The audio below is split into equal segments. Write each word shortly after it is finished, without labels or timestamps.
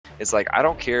It's like, I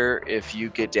don't care if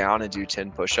you get down and do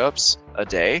 10 push-ups a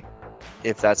day.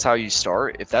 If that's how you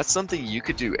start, if that's something you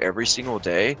could do every single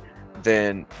day,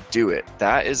 then do it.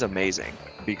 That is amazing,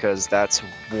 because that's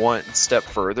one step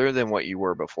further than what you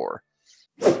were before.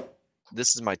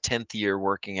 This is my 10th year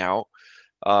working out.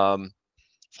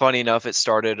 Funny enough, it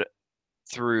started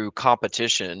through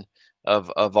competition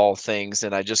of all things,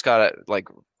 and I just got like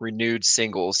renewed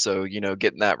singles, so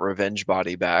getting that revenge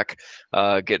body back,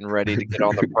 getting ready to get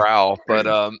on the prowl. But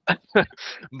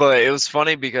it was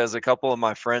funny because a couple of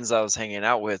my friends I was hanging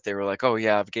out with, they were like, oh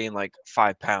yeah, I've gained like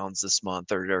 5 pounds this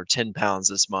month, or 10 pounds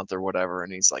this month, or whatever.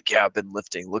 And he's like, yeah, I've been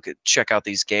lifting, check out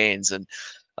these gains. And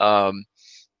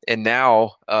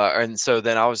now and so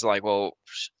then I was like, well,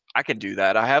 I can do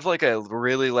that. I have like a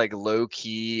really like low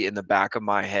key in the back of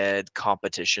my head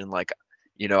competition, like,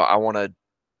 I want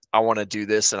to do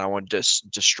this and I want to just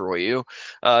destroy you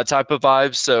type of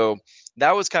vibe. So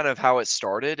that was kind of how it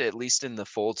started, at least in the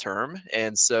full term.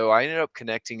 And so I ended up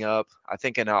connecting up, I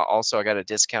think, and also I got a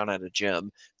discount at a gym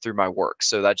through my work.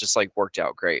 So that just like worked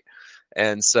out great.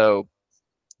 And so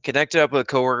connected up with a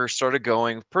coworker, started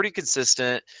going pretty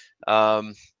consistent.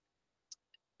 Um,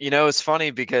 it's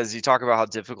funny because you talk about how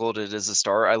difficult it is to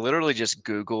start. I literally just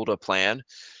Googled a plan,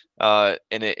 and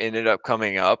it ended up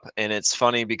coming up. And it's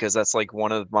funny because that's like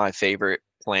one of my favorite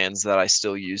plans that I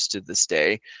still use to this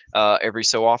day, every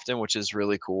so often, which is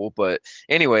really cool. But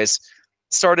anyways,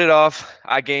 started off,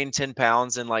 I gained 10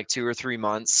 pounds in like 2 or 3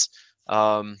 months.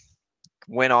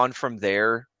 Went on from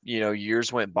there,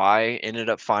 years went by, ended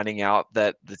up finding out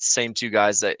that the same two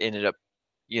guys that ended up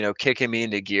kicking me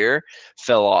into gear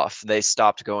fell off. They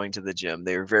stopped going to the gym.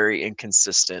 They were very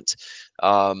inconsistent.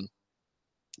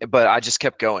 But I just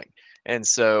kept going. And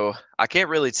so I can't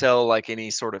really tell like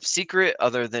any sort of secret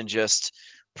other than just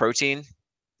protein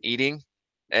eating.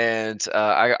 And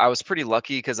I was pretty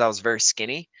lucky because I was very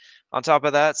skinny on top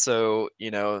of that. So,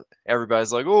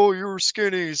 everybody's like, oh, you were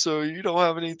skinny, so you don't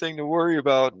have anything to worry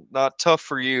about. Not tough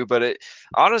for you. But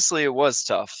honestly, it was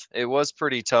tough. It was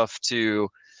pretty tough to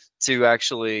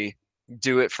actually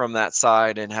do it from that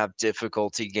side and have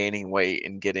difficulty gaining weight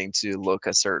and getting to look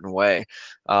a certain way.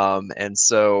 And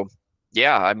so,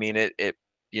 yeah, I mean, it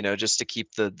just to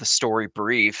keep the story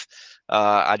brief,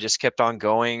 I just kept on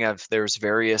going. There's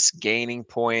various gaining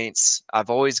points. I've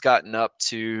always gotten up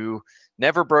to,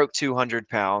 never broke 200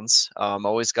 pounds.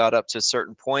 Always got up to a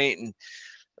certain point, and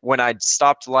when I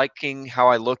stopped liking how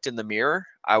I looked in the mirror,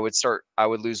 I would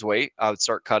lose weight. I would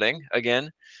start cutting again,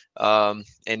 and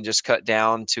just cut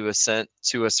down to a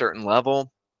certain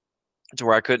level to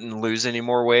where I couldn't lose any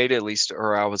more weight, at least,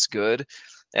 or I was good.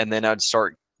 And then I'd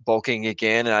start bulking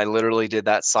again. And I literally did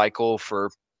that cycle for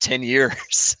 10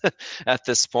 years at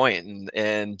this point.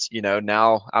 And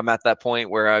now I'm at that point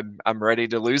where I'm ready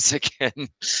to lose again.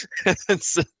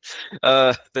 So,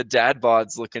 the dad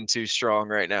bod's looking too strong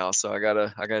right now, so I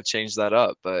gotta change that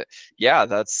up. But yeah,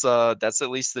 that's at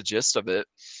least the gist of it.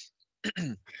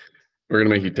 We're gonna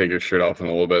make you take your shirt off in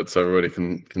a little bit so everybody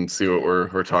can see what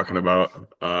we're talking about.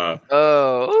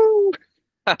 Oh,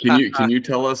 Can you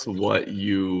tell us what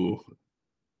you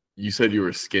said you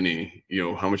were skinny?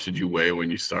 How much did you weigh when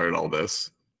you started all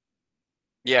this?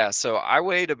 yeah, so I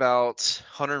weighed about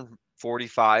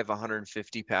 145,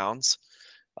 150 pounds,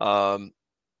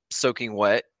 soaking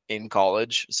wet in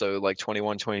college. So like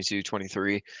 21, 22,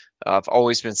 23. I've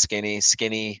always been skinny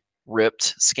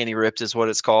ripped. Skinny ripped is what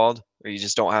it's called, where you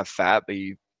just don't have fat, but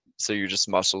so you're just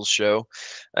muscles show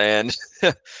and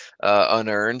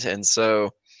unearned. And so,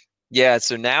 yeah,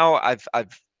 so now I've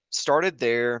started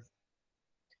there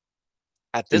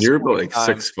at And this you're point about in like time,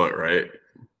 6 foot, right?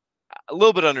 a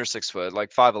little bit under 6 foot,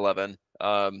 like 5'11",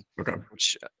 Okay.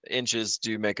 which inches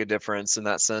do make a difference in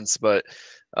that sense. But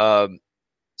um,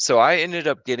 so I ended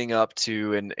up getting up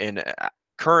to, and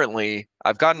currently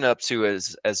I've gotten up to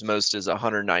as most as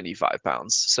 195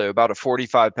 pounds. So about a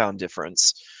 45-pound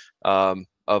difference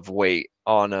of weight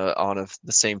on the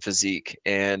same physique.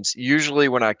 And usually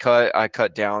when I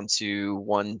cut down to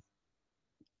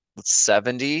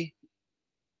 170.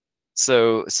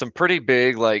 So some pretty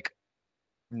big like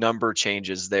number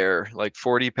changes there, like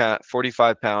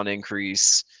 45-pound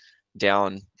increase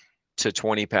down to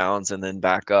 20 pounds and then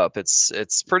back up.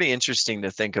 It's pretty interesting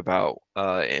to think about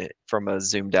from a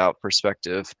zoomed out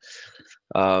perspective.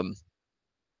 Um,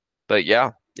 but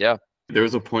yeah. There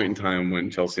was a point in time when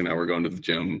Chelsea and I were going to the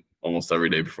gym almost every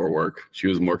day before work. She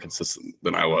was more consistent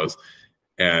than I was.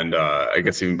 And I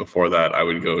guess even before that, I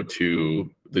would go to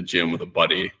the gym with a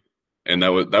buddy. And that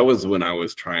was when I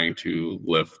was trying to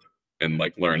lift and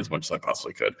like learn as much as I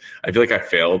possibly could. I feel like I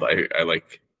failed. I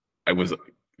was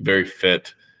very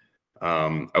fit.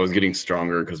 I was getting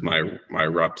stronger because my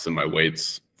reps and my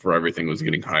weights for everything was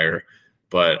getting higher,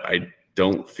 but I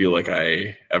don't feel like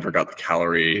I ever got the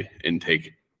calorie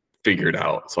intake figured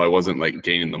out. So I wasn't like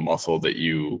gaining the muscle that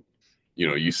you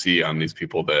see on these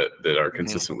people that are Hmm.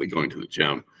 consistently going to the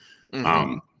gym. Hmm.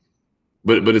 Um,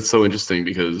 but it's so interesting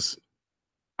because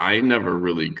I never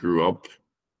really grew up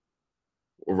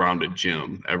around a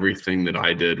gym. Everything that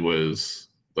I did was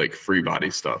like free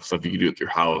body stuff you could do at your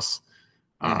house.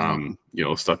 Hmm.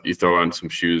 Stuff you throw on some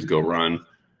shoes, go run.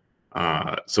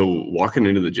 So walking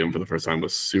into the gym for the first time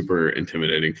was super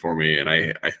intimidating for me, and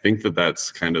I think that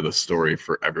that's kind of the story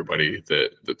for everybody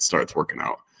that starts working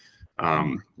out.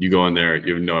 You go in there,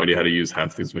 you have no idea how to use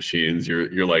half these machines.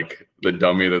 You're like the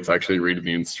dummy that's actually reading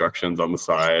the instructions on the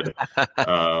side,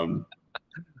 um,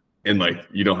 and like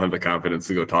you don't have the confidence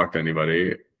to go talk to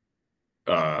anybody.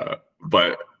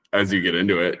 But as you get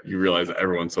into it, you realize that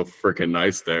everyone's so freaking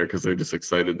nice there because they're just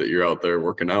excited that you're out there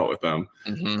working out with them.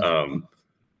 Hmm. Um,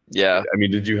 Yeah. I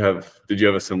mean, did you have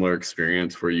a similar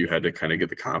experience where you had to kind of get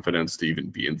the confidence to even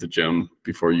be in the gym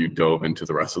before you dove into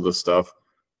the rest of the stuff?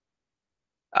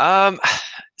 Um,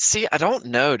 See, I don't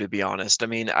know, to be honest. I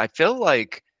mean, I feel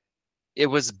like it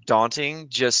was daunting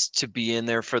just to be in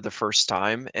there for the first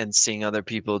time and seeing other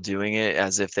people doing it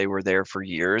as if they were there for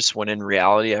years, when in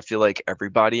reality, I feel like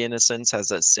everybody in a sense has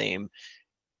that same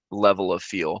level of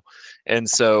feel. And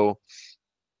so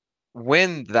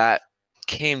when that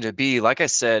came to be, like I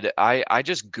said, I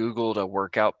just Googled a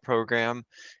workout program,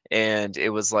 and it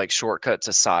was like Shortcut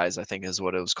to Size, I think is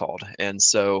what it was called. And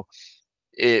so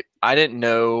I didn't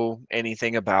know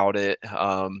anything about it.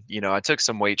 I took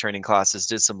some weight training classes,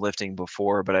 did some lifting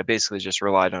before, but I basically just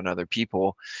relied on other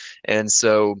people. And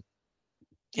so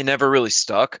it never really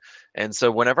stuck. And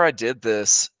so whenever I did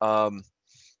this, I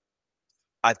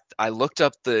looked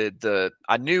up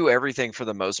I knew everything for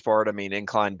the most part. I mean,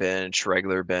 incline bench,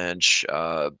 regular bench,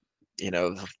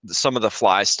 some of the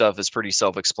fly stuff is pretty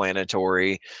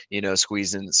self-explanatory,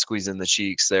 squeezing the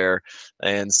cheeks there.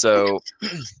 And so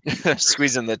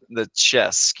squeezing the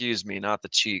chest, excuse me, not the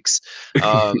cheeks.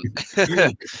 Um,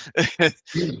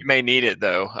 you may need it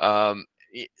though.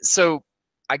 So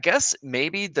I guess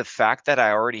maybe the fact that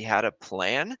I already had a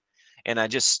plan and I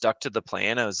just stuck to the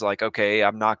plan. I was like, okay,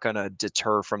 I'm not going to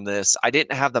deter from this. I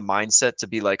didn't have the mindset to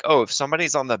be like, oh, if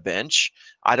somebody's on the bench,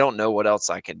 I don't know what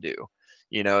else I can do.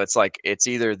 It's like it's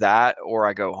either that or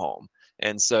I go home.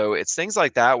 And so it's things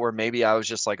like that where maybe I was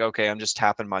just like, okay, I'm just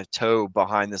tapping my toe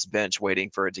behind this bench waiting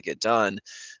for it to get done,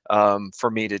 for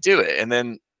me to do it. And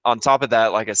then on top of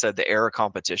that, like I said, the era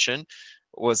competition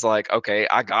was like, okay,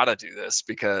 I gotta do this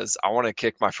because I want to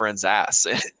kick my friend's ass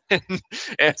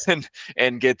and,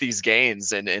 and get these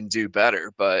gains and do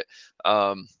better. But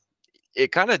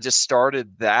it kind of just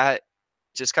started that,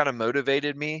 just kind of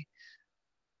motivated me.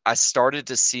 I started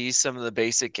to see some of the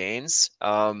basic gains,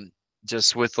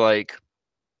 just with like,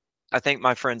 I think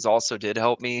my friends also did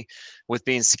help me with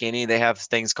being skinny. They have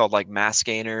things called like mass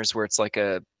gainers where it's like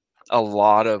a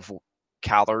lot of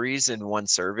calories in one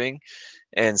serving.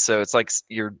 And so it's like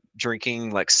you're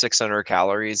drinking like 600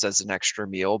 calories as an extra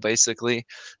meal, basically.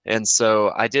 And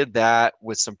so I did that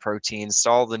with some protein,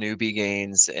 saw the newbie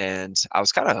gains, and I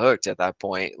was kind of hooked at that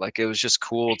point. Like it was just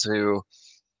cool to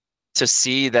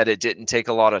see that it didn't take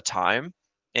a lot of time.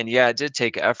 And yeah, it did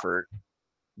take effort,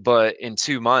 but in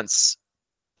 2 months,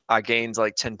 I gained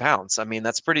like 10 pounds. I mean,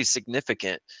 that's pretty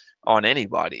significant on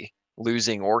anybody,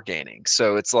 losing or gaining.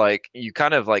 So it's like you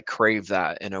kind of like crave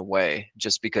that in a way,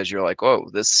 just because you're like, oh,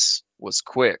 this was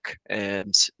quick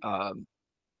and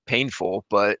painful,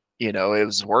 but it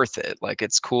was worth it. Like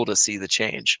it's cool to see the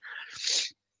change.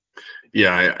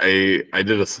 Yeah, I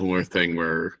did a similar thing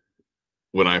where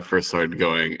when I first started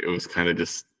going, it was kind of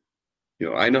just,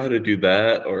 I know how to do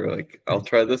that, or like I'll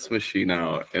try this machine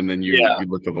out, and then you Yeah. you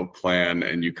look up a plan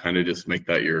and you kind of just make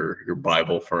that your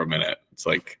Bible for a minute. It's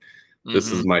like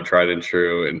this Hmm. is my tried and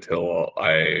true until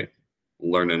I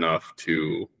learn enough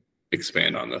to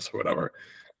expand on this or whatever.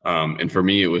 And for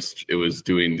me, it was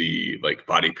doing the like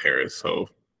body pairs. So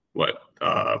what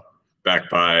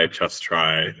back by, chest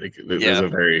try. Like there's Yeah. a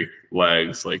very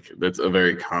legs like that's a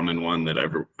very common one that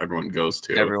everyone goes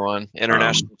to. Everyone. Um,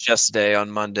 International Chest Day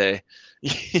on Monday.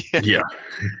 Yeah. yeah.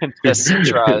 Chest and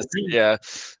tries. Yeah.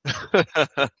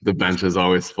 The bench is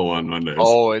always full on Mondays.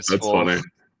 Always That's full. funny.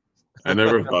 I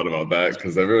never thought about that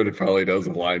because everybody probably does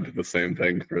align to the same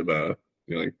thing for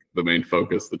like the main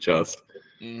focus, the chest.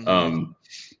 Hmm. Um,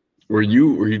 were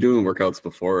you doing workouts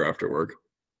before or after work?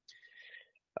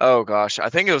 Oh gosh, I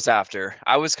think it was after.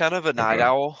 I was kind of a night Okay.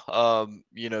 owl,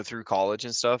 through college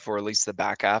and stuff, or at least the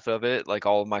back half of it. Like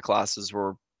all of my classes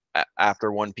were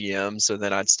after 1 p.m. So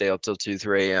then I'd stay up till 2,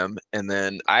 3 a.m. And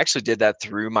then I actually did that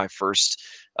through my first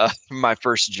my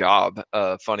first job.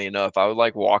 Funny enough, I would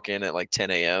like walk in at like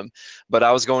 10 a.m., but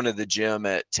I was going to the gym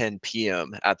at 10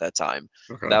 p.m. at that time.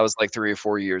 Okay. That was like 3 or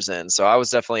 4 years in. So I was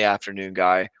definitely afternoon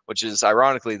guy, which is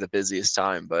ironically the busiest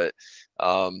time. But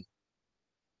um,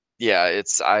 yeah,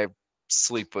 I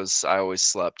always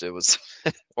slept. It was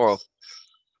or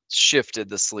shifted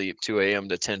the sleep 2 a.m.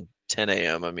 to 10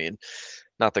 a.m. I mean,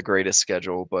 not the greatest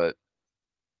schedule, but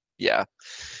yeah.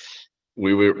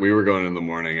 We were going in the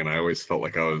morning, and I always felt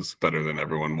like I was better than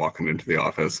everyone walking into the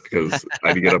office because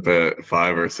I'd get up at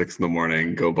 5 or 6 in the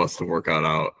morning, go bust a workout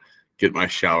out, get my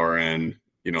shower in.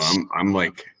 You know, I'm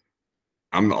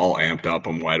all amped up.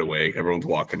 I'm wide awake. Everyone's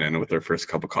walking in with their first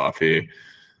cup of coffee.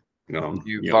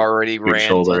 You've already Big ran 10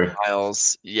 shoulder.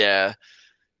 miles. Yeah.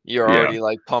 You're Yeah, already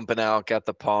like pumping out, got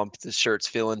the pump, the shirt's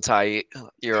feeling tight.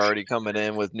 You're already coming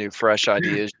in with new fresh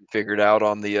ideas you figured out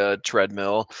on the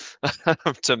treadmill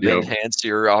to yep. enhance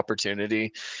your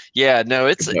opportunity. Yeah, no,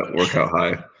 Get that workout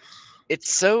high.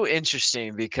 it's so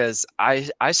interesting because I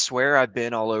swear I've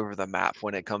been all over the map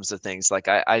when it comes to things. Like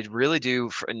I really do.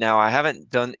 Now I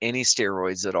haven't done any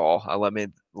steroids at all.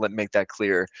 Let make that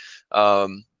clear.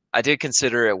 I did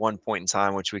consider at one point in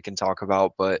time, which we can talk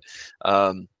about, but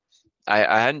um,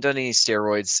 I hadn't done any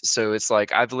steroids. So it's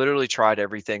like I've literally tried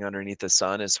everything underneath the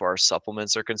sun as far as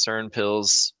supplements are concerned,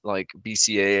 pills like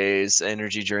BCAAs,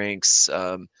 energy drinks,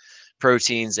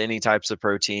 proteins, any types of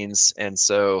proteins. And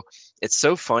so it's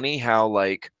so funny how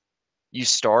like you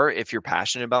start, if you're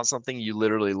passionate about something, you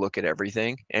literally look at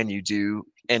everything and you do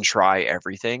and try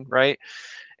everything, right?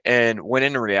 And when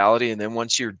in reality, and then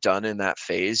once you're done in that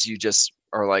phase, you just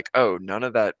are like, oh, none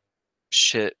of that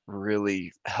shit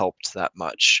really helped that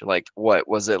much. Like, what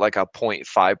was it, like a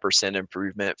 0.5%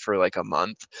 improvement for like a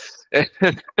month?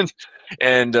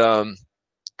 And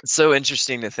it's so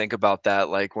interesting to think about that.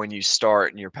 Like when you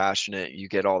start and you're passionate, you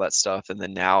get all that stuff. And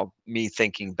then now me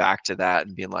thinking back to that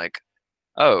and being like,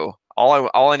 oh,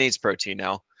 all I need is protein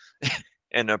now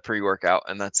and a pre-workout,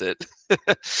 and that's it.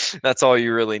 That's all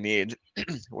you really need,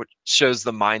 which shows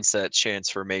the mindset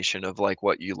transformation of like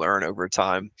what you learn over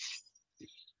time.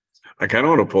 I kind of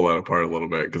want to pull that apart a little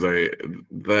bit because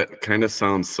that kind of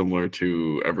sounds similar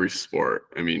to every sport.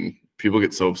 I mean, people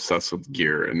get so obsessed with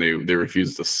gear and they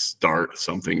refuse to start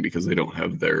something because they don't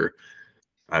have their,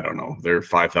 I don't know, their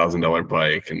 $5,000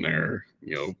 bike and their,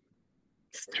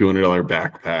 $200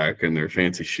 backpack and their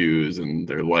fancy shoes and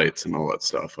their lights and all that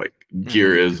stuff. Like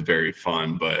gear Mhm. is very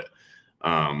fun, but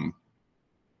um,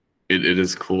 it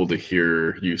is cool to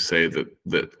hear you say that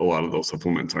a lot of those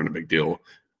supplements aren't a big deal.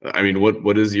 I mean,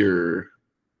 what is is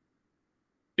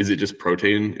it just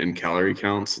protein and calorie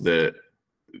counts that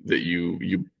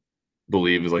you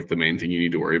believe is like the main thing you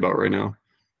need to worry about right now?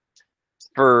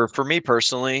 For me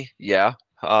personally, yeah.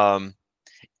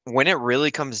 When it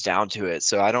really comes down to it,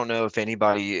 so I don't know if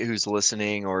anybody who's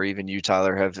listening or even you,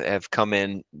 Tyler, have come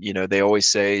in. They always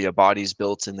say a body's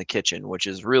built in the kitchen, which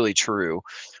is really true.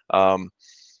 Um,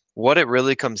 what it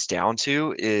really comes down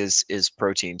to is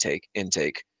protein take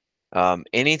intake.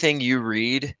 Anything you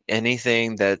read,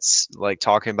 anything that's like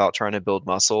talking about trying to build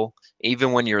muscle,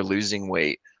 even when you're losing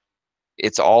weight,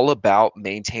 it's all about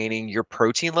maintaining your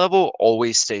protein level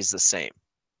always stays the same.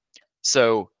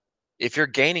 So if you're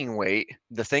gaining weight,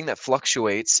 the thing that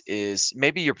fluctuates is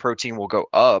maybe your protein will go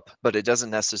up, but it doesn't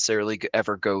necessarily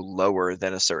ever go lower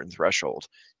than a certain threshold.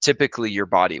 Typically, your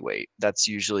body weight. That's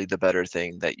usually the better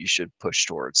thing that you should push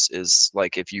towards is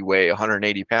like if you weigh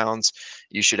 180 pounds,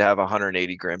 you should have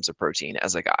 180 grams of protein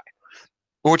as a guy,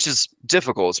 which is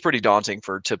difficult. It's pretty daunting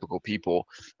for typical people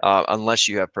unless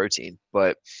you have protein.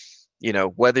 But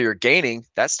whether you're gaining,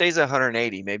 that stays at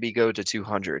 180, maybe go to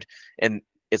 200, and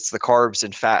it's the carbs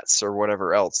and fats or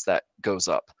whatever else that goes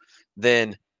up.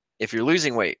 Then if you're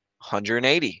losing weight,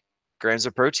 180 grams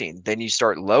of protein, then you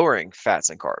start lowering fats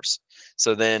and carbs.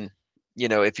 So then,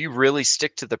 if you really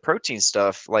stick to the protein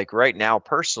stuff, like right now,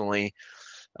 personally,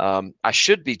 I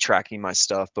should be tracking my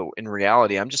stuff, but in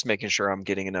reality, I'm just making sure I'm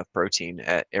getting enough protein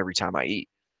at every time I eat.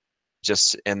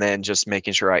 And then just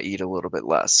making sure I eat a little bit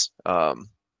less.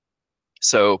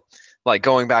 So, like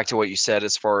going back to what you said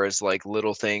as far as like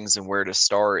little things and where to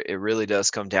start, it really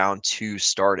does come down to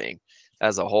starting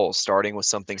as a whole, starting with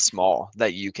something small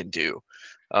that you can do,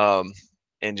 um,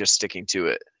 and just sticking to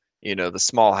it. The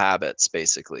small habits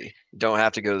basically. You don't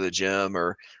have to go to the gym,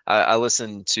 or I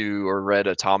listened to or read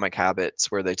Atomic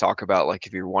Habits where they talk about like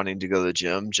if you're wanting to go to the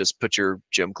gym, just put your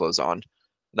gym clothes on.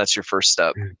 That's your first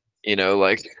step.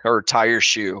 Like or tie your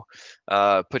shoe,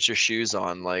 put your shoes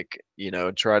on, like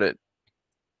try to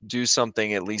do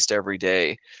something at least every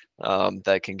day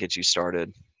that can get you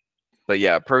started. But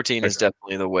yeah, protein I, is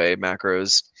definitely the way.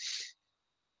 Macros,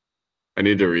 I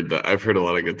need to read that. I've heard a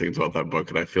lot of good things about that book,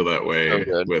 and I feel that so way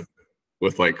good.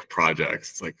 with like projects.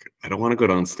 It's like I don't want to go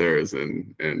downstairs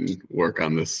and work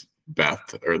on this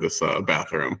bath or this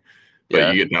bathroom, but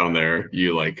Yeah, you get down there,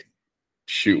 you like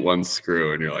shoot one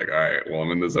screw, and you're like, all right, well,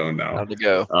 I'm in the zone now. how'd to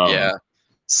go? Um, Yeah,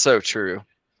 so true.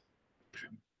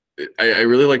 I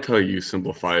really liked how you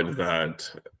simplified that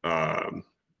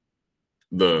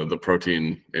the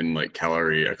protein and like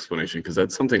calorie explanation because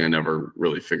that's something I never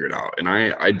really figured out. And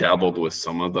I dabbled with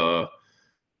some of the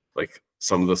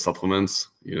supplements,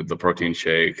 you know, the protein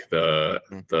shake,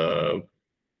 Mm. the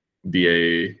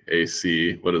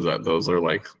BAAC, what is that? Those are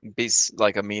like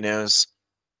Like aminos,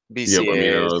 yep, BCAAs.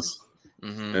 aminos.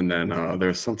 Hmm. And then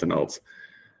there's something else.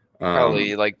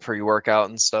 Probably Um, like pre-workout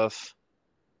and stuff.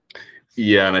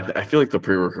 yeah, and I feel like the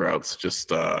pre-workout's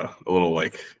just a little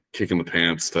like kick in the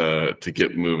pants to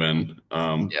get moving.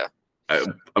 Yeah. I,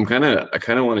 I kind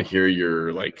of want to hear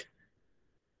your like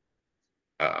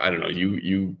I don't know.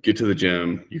 You get to the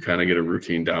gym, you kind of get a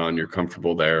routine down, you're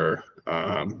comfortable there.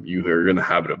 You are in the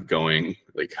habit of going.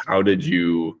 Like, how did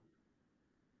you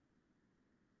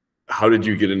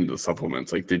get into the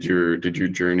supplements? Like, did your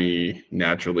journey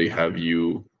naturally have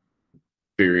you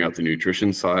figuring out the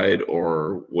nutrition side,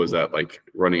 or was that like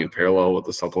running in parallel with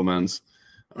the supplements?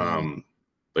 Mhm.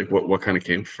 Like, what kind of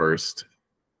came first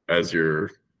as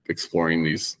you're exploring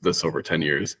this over 10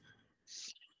 years?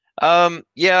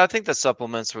 Yeah, I think the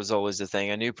supplements was always a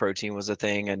thing. I knew protein was a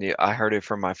thing. I heard it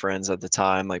from my friends at the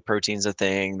time, like protein's a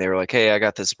thing. They were like, "Hey, I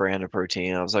got this brand of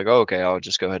protein." I was like, "Oh, okay, I'll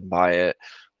just go ahead and buy it."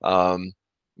 Um,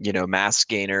 mass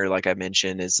gainer, like I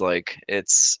mentioned, is like it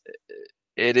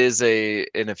is an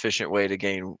efficient way to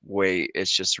gain weight.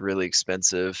 It's just really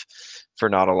expensive for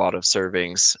not a lot of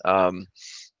servings.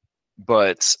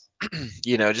 But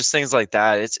just things like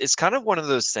that. It's kind of one of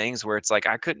those things where it's like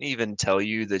I couldn't even tell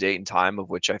you the date and time of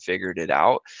which I figured it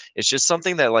out. It's just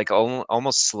something that like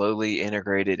almost slowly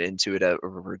integrated into it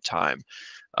over time.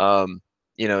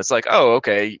 It's like, oh,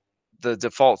 okay, the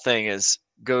default thing is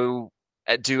go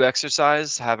do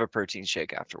exercise, have a protein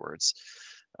shake afterwards.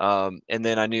 And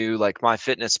then I knew like my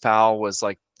Fitness Pal was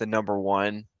like the number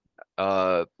one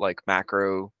like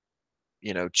macro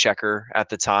checker at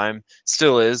the time,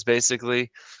 still is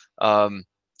basically. Um,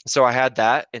 so I had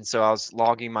that, and so I was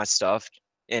logging my stuff,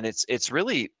 and it's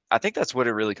really, I think that's what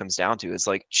it really comes down to. Is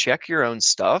like check your own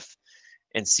stuff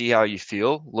and see how you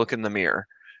feel. Look in the mirror,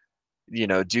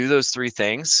 do those three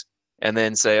things, and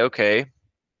then say, okay,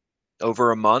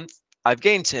 over a month, I've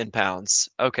gained 10 pounds.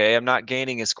 Okay, I'm not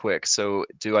gaining as quick. So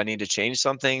do I need to change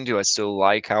something? Do I still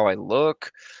like how I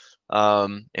look?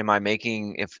 Am I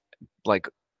making if like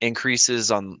increases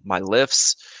on my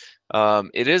lifts?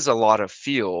 It is a lot of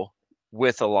feel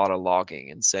with a lot of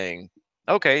logging and saying,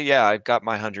 okay, yeah, I've got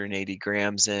my 180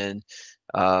 grams in.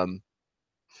 Um,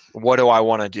 what do I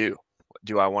want to do?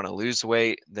 Do I want to lose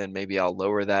weight? Then maybe I'll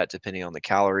lower that depending on the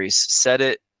calories. Set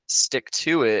it, stick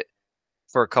to it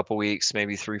for a couple weeks,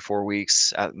 maybe 3, 4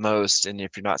 weeks at most. And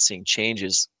if you're not seeing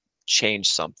changes, change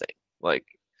something. Like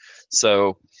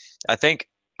so I think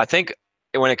I think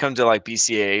when it comes to like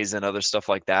BCAs and other stuff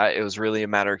like that, it was really a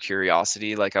matter of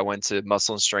curiosity. Like I went to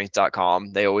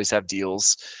muscleandstrength.com. They always have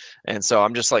deals. And so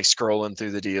I'm just like scrolling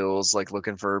through the deals, like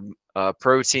looking for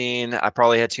protein. I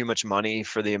probably had too much money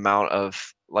for the amount of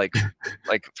like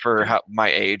for my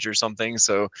age or something.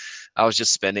 So I was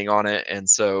just spending on it. And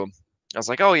so I was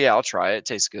like, oh yeah, I'll try it. It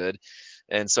tastes good.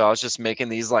 And so I was just making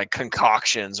these like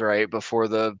concoctions right before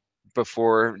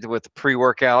with the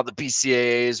pre-workout, the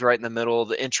BCAAs right in the middle,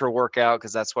 the intro workout,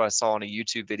 because that's what I saw in a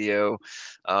YouTube video.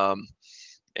 Um,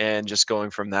 and just going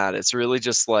from that, it's really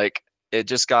just like it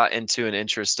just got into an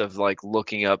interest of like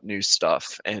looking up new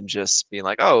stuff and just being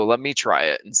like, oh, let me try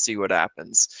it and see what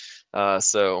happens.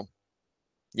 So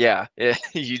yeah,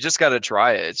 you just got to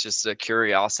try it. It's just a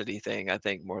curiosity thing, I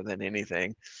think, more than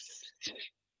anything.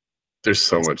 There's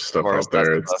so As much stuff far as out that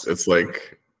there. stuff. It's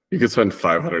like you could spend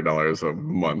 $500 a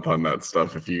month on that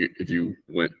stuff if you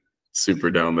went super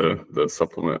down the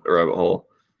supplement rabbit hole.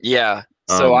 Yeah.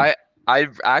 So Um, I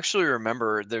actually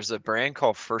remember there's a brand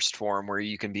called First Form where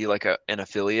you can be like an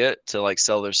affiliate to like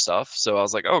sell their stuff. So I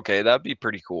was like, okay, that'd be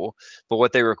pretty cool. But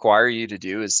what they require you to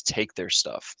do is take their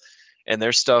stuff. And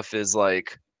their stuff is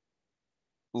like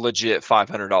legit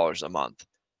 $500 a month.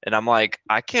 And I'm like,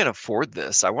 I can't afford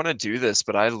this. I want to do this,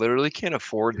 but I literally can't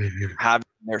afford having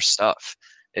their stuff.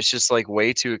 It's just like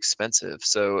way too expensive.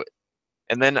 So,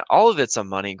 and then all of it's a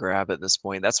money grab at this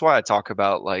point. That's why I talk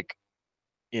about like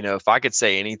if I could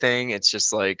say anything, it's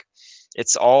just like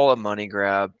it's all a money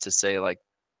grab to say like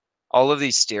all of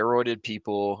these steroided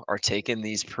people are taking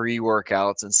these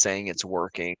pre-workouts and saying it's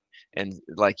working. And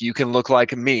like, you can look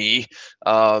like me,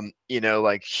 you know,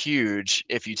 like huge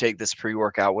if you take this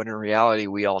pre-workout, when in reality,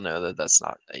 we all know that that's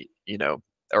not, you know,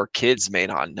 or kids may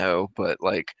not know, but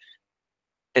like,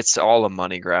 it's all a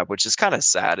money grab, which is kind of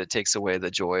sad. It takes away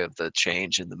the joy of the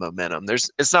change and the momentum.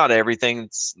 It's not everything.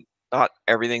 It's not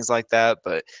everything's like that,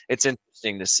 but it's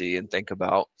interesting to see and think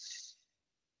about.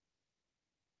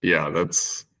 Yeah,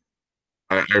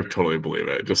 I totally believe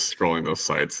it. Just scrolling those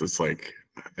sites, it's like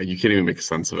you can't even make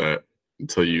sense of it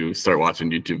until you start watching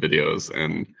YouTube videos,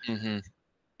 and Hmm.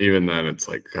 even then, it's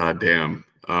like, God damn.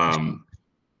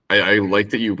 I like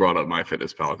that you brought up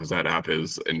MyFitnessPal because that app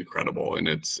is incredible, and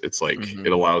it's like Hmm.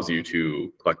 it allows you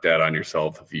to collect data on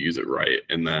yourself if you use it right,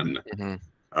 and then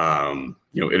Hmm.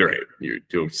 you know, iterate. You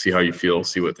do see how you feel,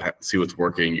 see what's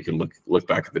working. You can look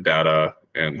back at the data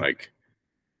and like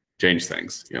change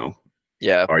things. You know,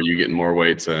 Yeah. are you getting more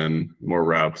weights and more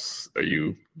reps? Are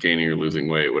you gaining or losing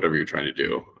weight? Whatever you're trying to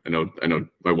do. I know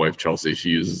my wife Chelsea,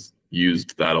 she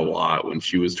used that a lot when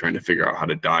she was trying to figure out how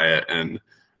to diet, and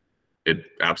it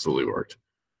absolutely worked.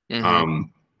 Hmm.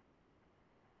 Um,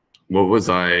 what was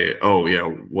I? Oh yeah,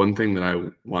 one thing that I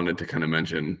wanted to kind of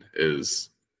mention is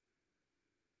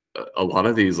a lot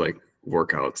of these like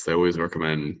workouts, they always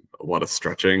recommend a lot of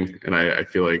stretching, and I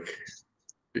feel like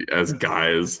as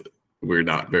guys, we're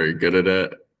not very good at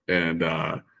it. And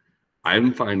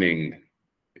I'm finding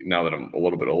now that I'm a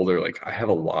little bit older, like I have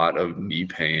a lot of knee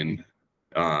pain,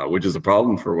 which is a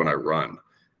problem for when I run.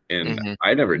 And Hmm.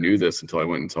 I never knew this until I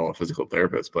went and saw a physical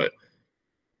therapist, but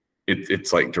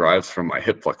it's like derives from my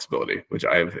hip flexibility, which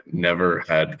I've never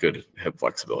had good hip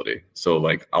flexibility. So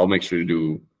like I'll make sure to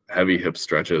do heavy hip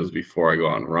stretches before I go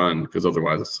on run because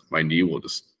otherwise my knee will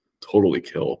just totally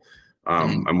kill.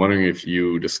 Hmm. I'm wondering if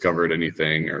you discovered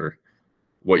anything or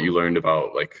what you learned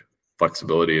about like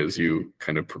flexibility as you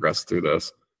kind of progressed through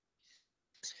this.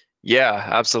 Yeah,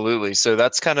 absolutely. So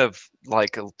that's kind of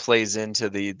like plays into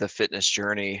the fitness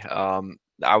journey.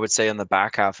 I would say in the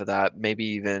back half of that, maybe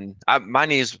even my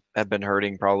knees have been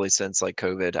hurting probably since like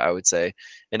COVID, I would say.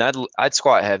 And I'd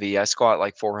squat heavy. I squat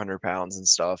like 400 pounds and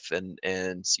stuff, and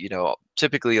you know,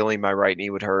 typically only my right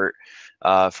knee would hurt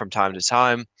from time to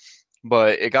time.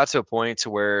 But it got to a point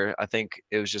to where I think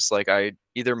it was just like I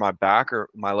either my back or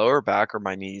my lower back or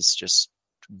my knees just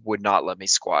would not let me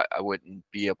squat. I wouldn't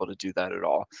be able to do that at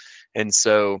all. And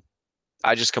so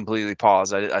I just completely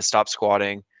paused. I stopped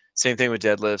squatting. Same thing with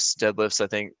deadlifts. Deadlifts, I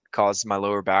think, caused my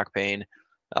lower back pain.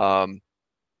 Um,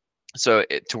 so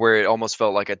to where it almost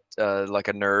felt like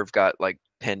a nerve got like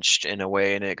pinched in a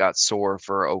way, and it got sore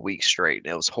for a week straight.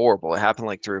 And it was horrible. It happened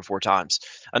like 3 or 4 times,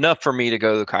 enough for me to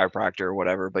go to the chiropractor or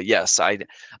whatever. But yes, I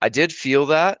did feel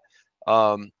that.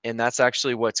 And that's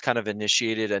actually what's kind of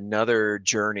initiated another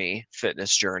journey,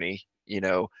 fitness journey, you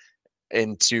know,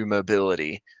 into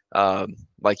mobility.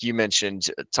 Like you mentioned,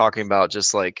 talking about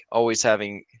just like always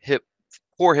having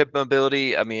poor hip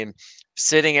mobility. I mean,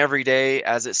 sitting every day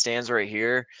as it stands right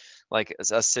here, like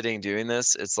as us sitting doing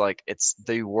this, it's like it's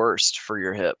the worst for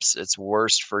your hips. It's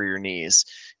worst for your knees.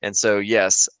 And so,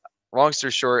 yes, long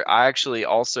story short, I actually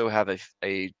also have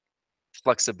a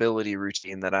flexibility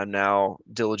routine that I'm now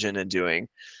diligent in doing.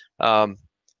 Um,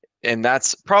 and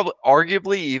that's probably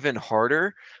arguably even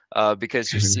harder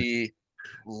because you see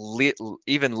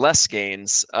even less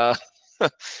gains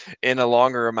in a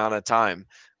longer amount of time.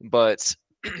 But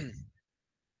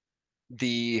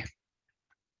the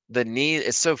the knee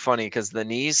is so funny because the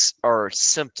knees are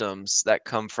symptoms that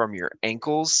come from your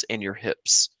ankles and your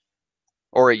hips,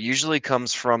 or it usually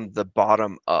comes from the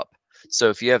bottom up. So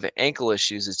if you have ankle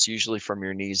issues, it's usually from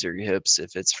your knees or your hips.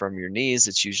 If it's from your knees,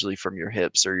 it's usually from your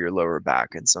hips or your lower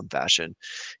back in some fashion.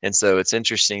 And so it's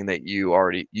interesting that you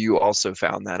also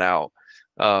found that out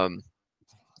um,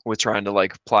 with trying to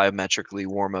like plyometrically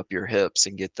warm up your hips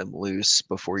and get them loose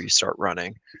before you start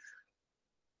running.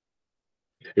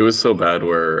 It was so bad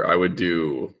where I would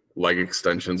do leg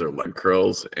extensions or leg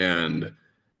curls, and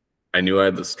I knew I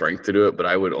had the strength to do it, but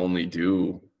I would only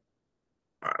do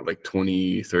like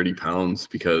 20, 30 pounds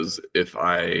because if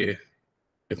my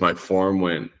form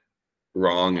went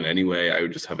wrong in any way, I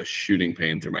would just have a shooting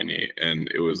pain through my knee, and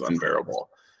it was unbearable.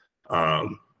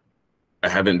 Um, I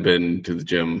haven't been to the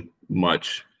gym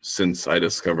much since I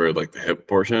discovered like the hip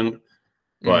portion,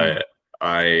 Hmm. but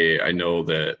I know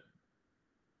that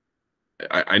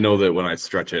I know that when I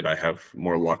stretch it, I have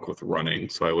more luck with running.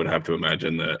 So I would have to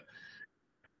imagine that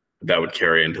that would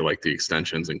carry into like the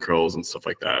extensions and curls and stuff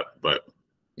like that. But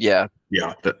Yeah.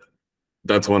 yeah,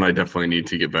 that's one I definitely need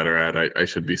to get better at. I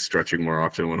should be stretching more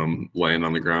often when I'm laying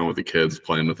on the ground with the kids,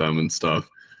 playing with them and stuff.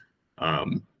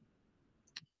 Um,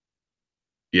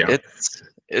 Yeah.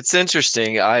 It's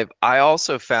interesting. I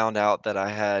also found out that I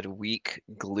had weak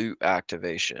glute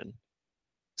activation.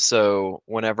 So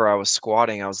whenever I was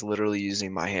squatting, I was literally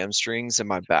using my hamstrings and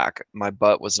my back. My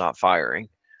butt was not firing.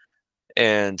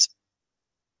 And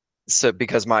so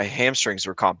because my hamstrings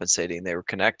were compensating, they were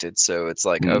connected. So it's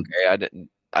like, Mm. okay,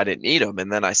 I didn't need them.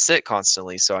 And then I sit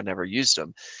constantly, so I never used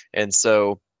them. And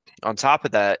so on top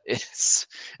of that, it's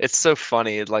so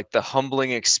funny, like the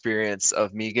humbling experience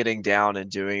of me getting down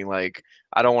and doing like,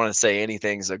 I don't want to say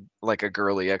anything's like a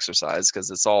girly exercise because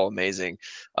it's all amazing.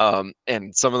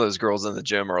 And some of those girls in the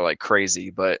gym are like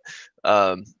crazy, but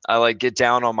I like get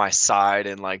down on my side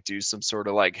and like do some sort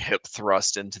of like hip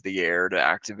thrust into the air to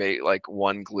activate like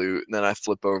one glute, and then I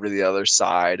flip over to the other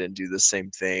side and do the same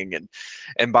thing.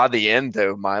 And by the end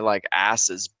though, my like ass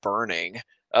is burning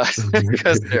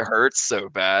because it hurts so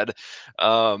bad.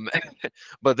 Um,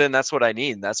 but then that's what I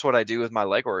need. That's what I do with my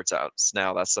leg workouts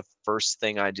now. That's the first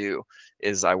thing I do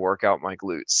is I work out my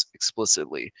glutes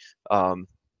explicitly. And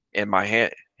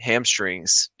my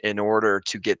hamstrings in order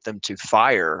to get them to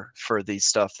fire for the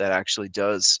stuff that actually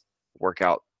does work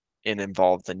out and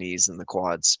involve the knees and the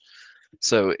quads.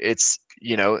 So it's,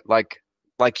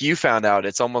 like you found out,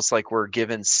 it's almost like we're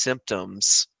given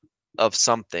symptoms of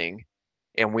something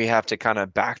and we have to kind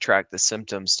of backtrack the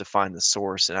symptoms to find the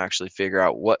source and actually figure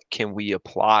out what can we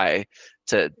apply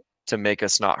to to make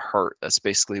us not hurt. That's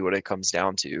basically what it comes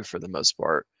down to for the most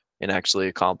part, and actually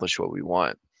accomplish what we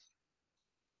want.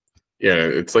 Yeah,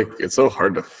 it's like it's so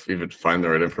hard to even find the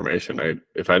right information.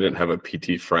 If I didn't have a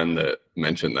PT friend that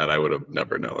mentioned that, I would have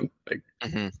never known. Like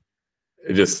Hmm.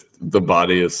 it just the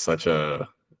body is such a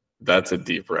that's a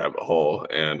deep rabbit hole,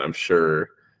 and I'm sure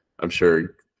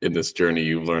in this journey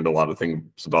you've learned a lot of things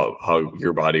about how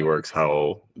your body works,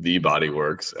 how the body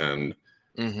works, and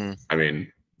Hmm. I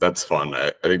mean that's fun.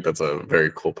 I think that's a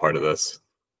very cool part of this.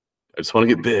 I just want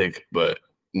to get big, but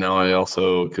now I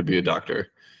also could be a doctor.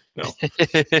 No.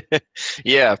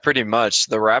 Yeah, pretty much.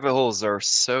 The rabbit holes are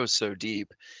so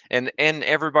deep. And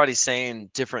everybody's saying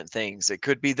different things. It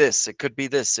could be this, it could be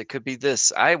this, it could be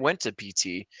this. I went to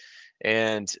PT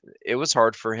and it was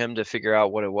hard for him to figure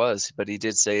out what it was, but he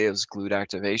did say it was glute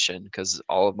activation because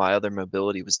all of my other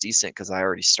mobility was decent because I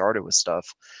already started with stuff.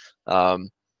 Um,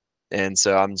 and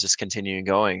so I'm just continuing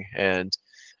going. And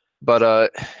but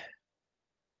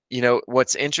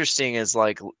what's interesting is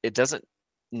like it doesn't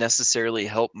necessarily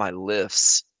help my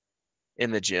lifts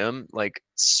in the gym. Like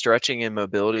stretching and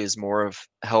mobility is more of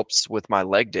helps with my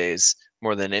leg days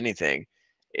more than anything.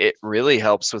 It really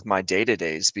helps with my day to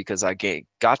days because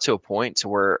got to a point to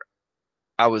where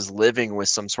I was living with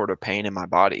some sort of pain in my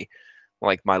body.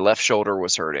 Like my left shoulder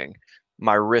was hurting.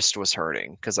 My wrist was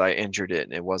hurting because I injured it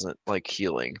and it wasn't like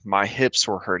healing. My hips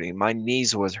were hurting. My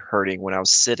knees was hurting when I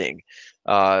was sitting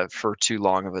for too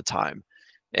long of a time.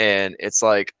 And it's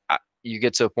like you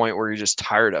get to a point where you're just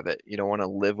tired of it. You don't want to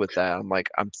live with that.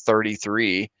 I'm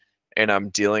 33 and I'm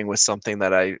dealing with something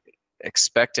that I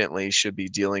expectantly should be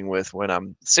dealing with when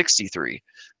I'm 63.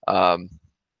 Um,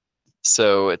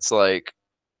 so it's like,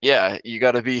 yeah, you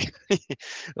got to be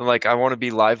like, I want to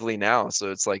be lively now. So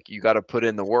it's like, you got to put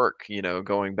in the work,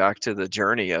 going back to the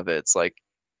journey of it. It's like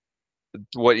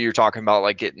what you're talking about,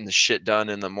 like getting the shit done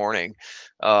in the morning.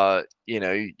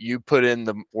 You put in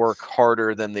the work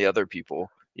harder than the other people,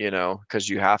 because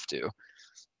you have to.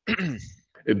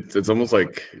 It's almost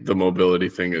like the mobility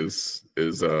thing is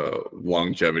a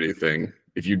longevity thing.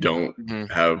 If you don't Hmm.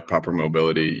 have proper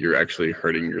mobility, you're actually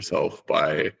hurting yourself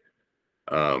by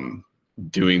um,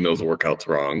 doing those workouts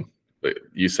wrong. Like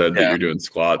you said that Yeah. you're doing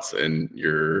squats and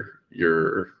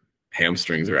your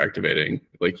hamstrings are activating.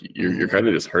 Like you're Hmm. kind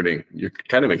of just hurting. You're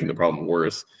kind of making the problem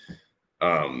worse.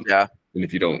 Um, Yeah. and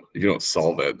if you don't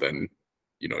solve it, then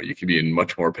you could be in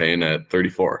much more pain at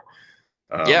 34.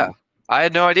 Yeah. Um, I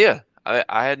had no idea.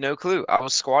 I had no clue. I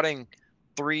was squatting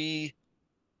three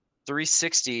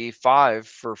 365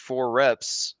 for 4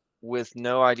 reps with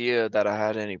no idea that I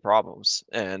had any problems.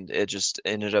 And it just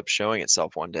ended up showing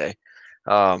itself one day.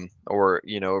 Or,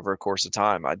 over a course of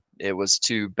time, it was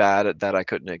too bad that I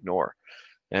couldn't ignore.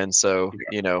 And so,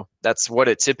 that's what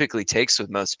it typically takes with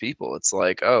most people. It's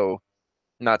like, oh,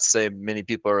 not to say many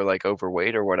people are like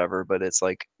overweight or whatever, but it's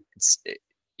like,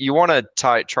 you want to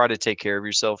try to take care of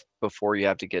yourself before you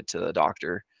have to get to the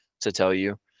doctor to tell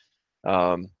you.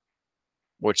 Um,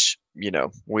 which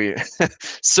we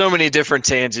so many different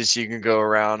tangents you can go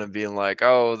around and being like,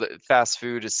 oh, the fast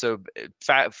food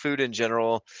fat food in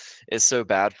general is so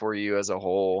bad for you as a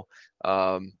whole.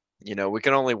 we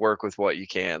can only work with what you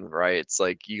can, right? It's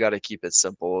like you got to keep it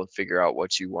simple and figure out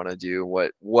what you want to do,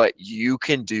 what you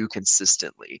can do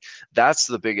consistently. That's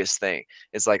the biggest thing.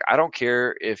 It's like I don't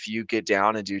care if you get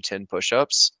down and do 10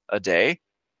 push-ups a day.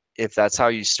 If that's how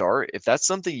you start, if that's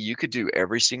something you could do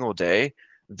every single day,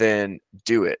 then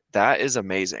do it. That is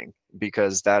amazing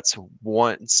because that's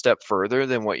one step further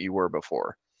than what you were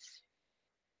before.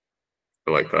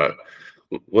 I like that.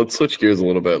 Let's switch gears a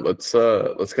little bit. Let's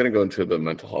kind of go into the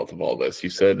mental health of all this. You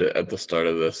said at the start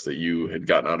of this that you had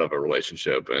gotten out of a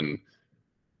relationship, and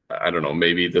I don't know,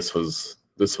 maybe this was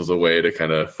a way to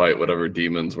kind of fight whatever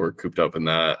demons were cooped up in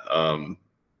that.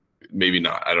 Maybe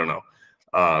not. I don't know.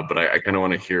 But I kind of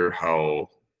want to hear how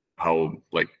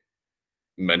like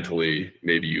mentally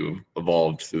maybe you've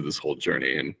evolved through this whole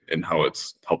journey and how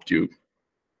it's helped you.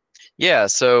 Yeah,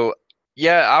 so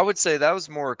yeah, I would say that was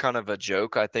more kind of a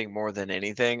joke, I think, more than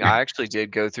anything. I actually did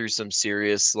go through some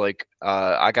serious, like,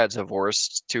 I got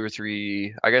divorced 2 or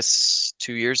 3, I guess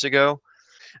 2 years ago.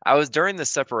 I was during the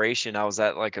separation, I was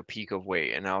at like a peak of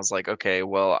weight, and I was like, okay,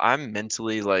 well, I'm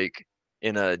mentally like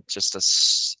in a just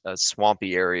a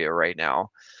swampy area right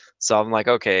now. So I'm like,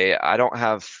 okay, I don't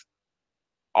have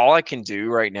all I can do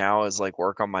right now is like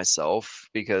work on myself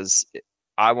because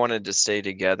I wanted to stay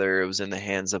together. It was in the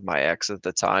hands of my ex at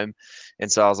the time.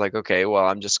 And so I was like, okay, well,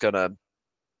 I'm just gonna,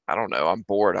 I don't know, I'm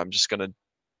bored. I'm just gonna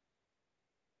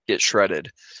get shredded.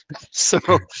 So,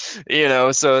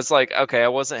 so it's like, okay, I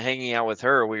wasn't hanging out with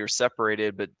her. We were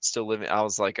separated, but still living. I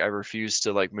was like, I refused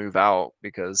to like move out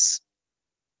because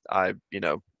I,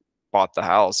 bought the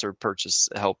house or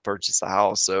helped purchase the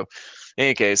house. So, in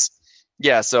any case,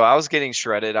 yeah, so I was getting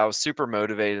shredded. I was super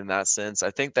motivated in that sense.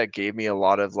 I think that gave me a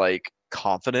lot of like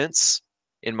confidence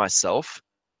in myself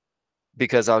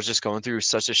because I was just going through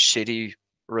such a shitty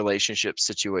relationship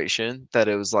situation that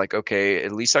it was like, okay,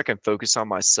 at least I can focus on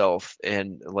myself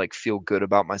and like feel good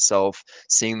about myself,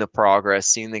 seeing the progress,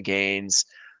 seeing the gains.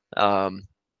 Um,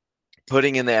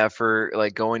 Putting in the effort,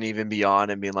 like going even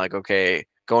beyond and being like, okay,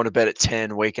 going to bed at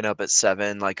 10, waking up at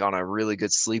 7, like on a really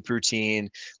good sleep routine,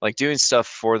 like doing stuff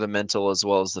for the mental as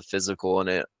well as the physical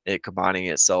and it combining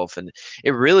itself. And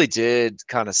it really did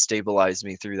kind of stabilize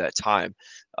me through that time.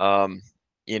 Um,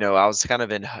 I was kind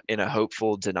of in a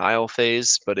hopeful denial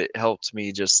phase, but it helped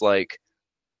me just like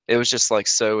it was just like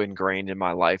so ingrained in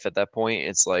my life at that point.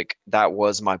 It's like that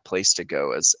was my place to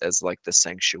go as like the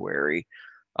sanctuary,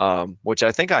 which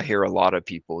I think I hear a lot of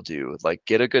people do. Like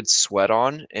get a good sweat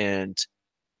on, and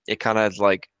it kind of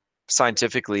like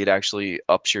scientifically it actually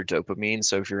ups your dopamine.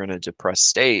 So if you're in a depressed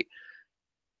state,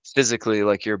 physically,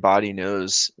 like your body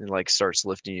knows and like starts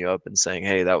lifting you up and saying,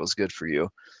 "Hey, that was good for you."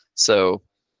 So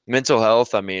mental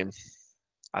health, I mean,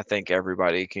 I think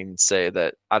everybody can say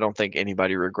that. I don't think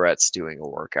anybody regrets doing a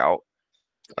workout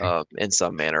in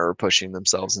some manner or pushing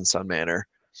themselves in some manner.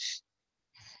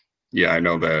 Yeah, I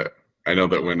know that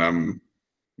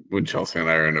when Chelsea and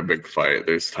I are in a big fight,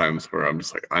 there's times where I'm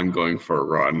just like, I'm going for a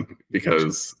run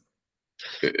because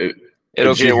it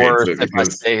It'll and she get hates worse it if I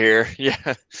because stay here.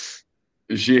 Yeah.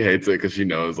 she hates it because she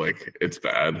knows like it's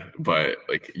bad. But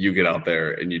like you get out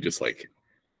there and you just like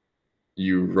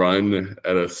you run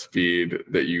at a speed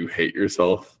that you hate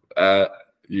yourself at.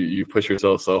 You push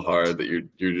yourself so hard that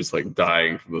you're just like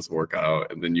dying from this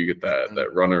workout, and then you get that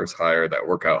runner's high or that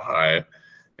workout high,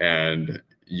 and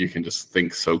you can just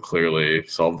think so clearly,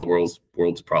 solve the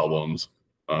world's problems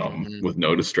Mm-hmm. with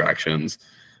no distractions.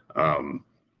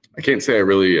 I can't say I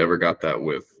really ever got that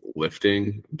with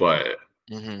lifting, but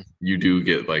Mm-hmm.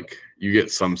 you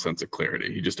get some sense of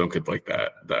clarity. You just don't get like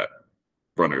that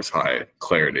runner's high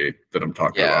clarity that I'm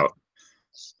talking Yeah. about.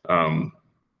 Um,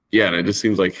 yeah, and it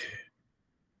seems like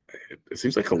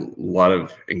a lot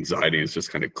of anxiety is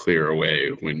just kind of clear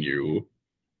away when you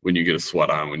get a sweat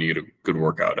on, when you get a good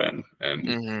workout in. And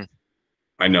Mm-hmm.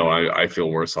 I know I feel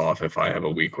worse off if I have a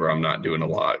week where I'm not doing a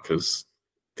lot because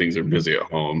things are busy at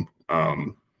home.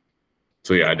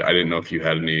 So yeah, I didn't know if you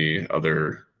had any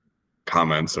other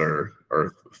comments or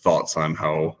thoughts on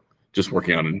how just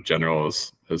working out in general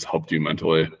has helped you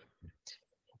mentally.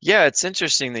 Yeah, it's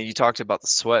interesting that you talked about the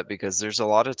sweat because there's a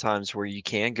lot of times where you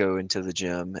can go into the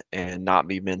gym and not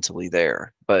be mentally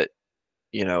there. But,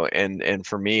 and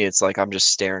for me, it's like I'm just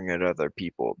staring at other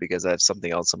people because I have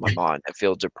something else in my mind. I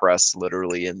feel depressed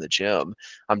literally in the gym.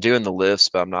 I'm doing the lifts,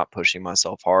 but I'm not pushing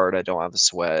myself hard. I don't have a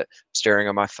sweat, staring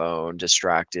at my phone,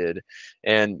 distracted.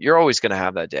 And you're always going to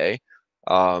have that day.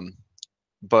 Um,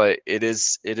 but it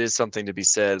is something to be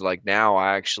said. Like now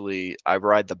I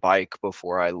ride the bike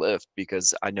before I lift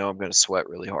because I know I'm going to sweat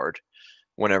really hard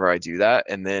whenever I do that,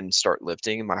 and then start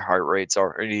lifting. My heart rate's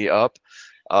already up,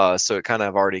 so it kind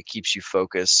of already keeps you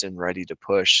focused and ready to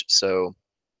push. So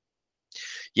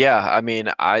Yeah, I mean,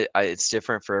 I it's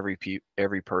different for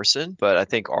every person, but I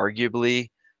think arguably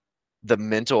the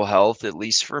mental health, at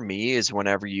least for me, is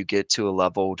whenever you get to a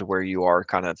level to where you are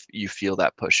kind of you feel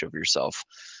that push of yourself.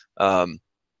 Um,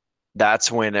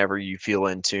 that's whenever you feel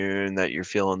in tune, that you're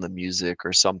feeling the music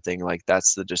or something like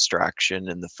that's the distraction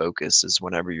and the focus is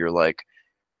whenever you're like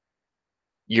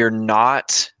you're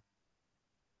not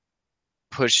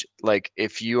push like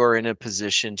if you are in a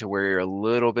position to where you're a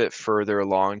little bit further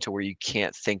along to where you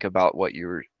can't think about what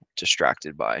you're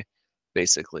distracted by,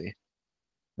 basically.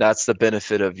 That's the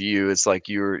benefit of you. It's like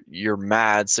you're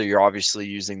mad, so you're obviously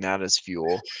using that as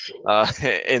fuel,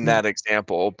 in that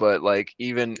example. But like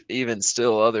even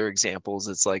still, other examples,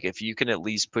 it's like if you can at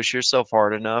least push yourself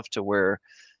hard enough to where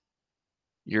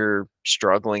you're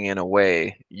struggling in a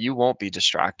way, you won't be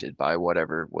distracted by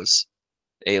whatever was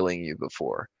ailing you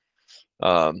before.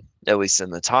 At least in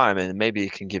the time, and maybe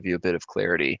it can give you a bit of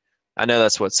clarity. I know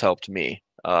that's what's helped me.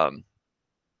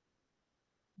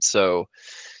 So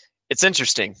it's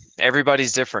interesting.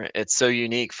 Everybody's different. It's so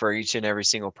unique for each and every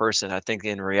single person. I think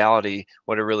in reality,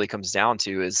 what it really comes down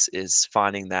to is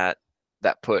finding that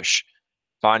push,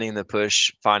 finding the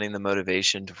push, finding the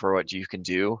motivation for what you can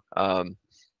do.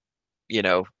 You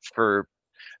know, for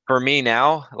me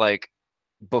now, like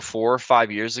before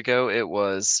 5 years ago, it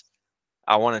was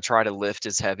I want to try to lift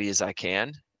as heavy as I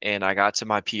can. And I got to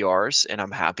my PRs and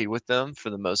I'm happy with them for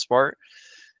the most part.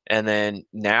 And then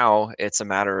now it's a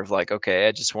matter of like, okay,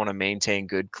 I just want to maintain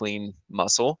good, clean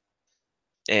muscle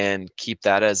and keep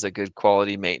that as a good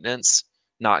quality maintenance,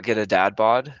 not get a dad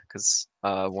bod because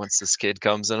once this kid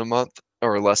comes in a month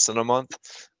or less than a month.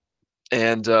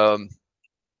 And I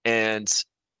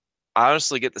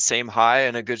honestly get the same high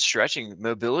and a good stretching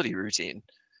mobility routine.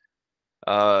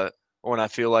 uh, when I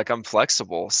feel like I'm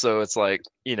flexible. So it's like,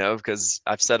 because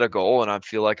I've set a goal and I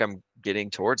feel like I'm getting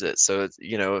towards it. So it's,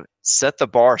 set the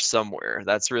bar somewhere.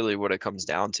 That's really what it comes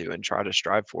down to and try to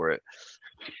strive for it.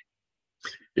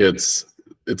 It's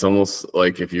almost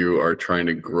like if you are trying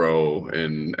to grow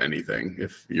in anything,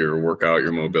 if your workout,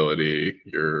 your mobility,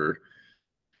 your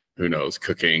who knows,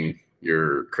 cooking,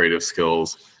 your creative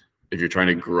skills, if you're trying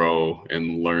to grow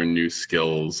and learn new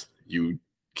skills,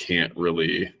 can't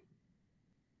really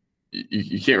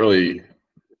you can't really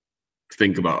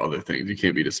think about other things. You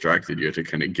can't be distracted. You have to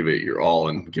kind of give it your all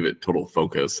and give it total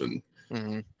focus.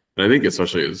 Hmm. And I think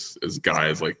especially as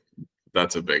guys, like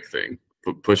that's a big thing.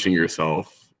 But pushing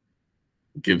yourself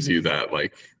gives you that,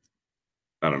 like,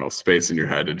 I don't know, space in your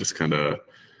head to just kind of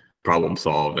problem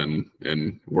solve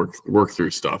and work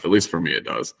through stuff. At least for me, it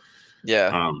does. Yeah.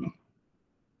 Um,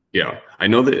 yeah, I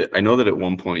know that at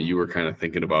one point you were kind of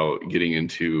thinking about getting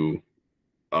into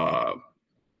uh,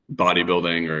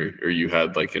 bodybuilding, or you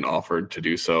had like an offer to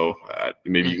do so.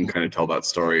 Maybe you can Hmm. kind of tell that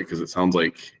story, because it sounds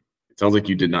like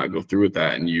you did not go through with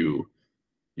that, and you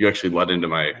actually led into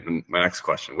my next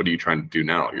question. What are you trying to do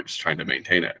now? You're just trying to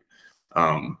maintain it.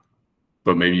 Um,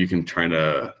 but maybe you can try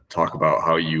to talk about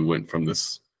how you went from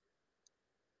this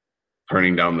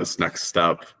turning down this next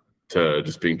step to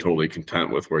just being totally content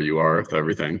with where you are with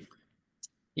everything.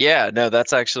 Yeah, no,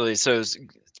 that's actually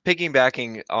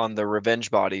piggybacking on the revenge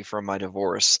body from my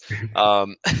divorce.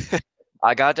 Um,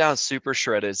 I got down super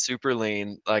shredded, super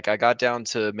lean. Like I got down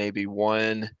to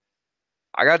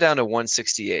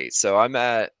 168. So I'm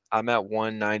at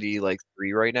 190 like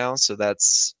 3 right now. So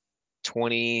that's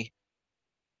 20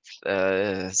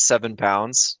 7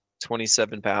 pounds,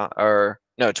 27 pound or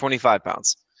no, 25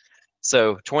 pounds.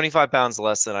 So 25 pounds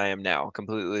less than I am now,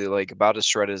 completely like about as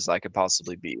shredded as I could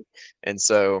possibly be. And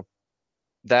so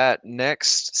that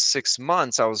next 6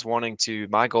 months, I was wanting to,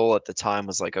 my goal at the time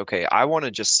was like, okay, I want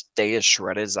to just stay as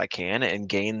shredded as I can and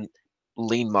gain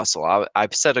lean muscle.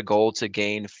 I've set a goal to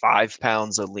gain 5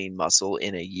 pounds of lean muscle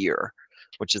in a year,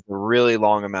 which is a really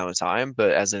long amount of time.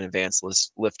 But as an advanced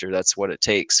lifter, that's what it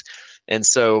takes. And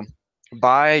so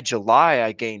by July,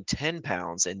 I gained 10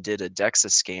 pounds and did a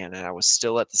DEXA scan, and I was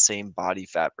still at the same body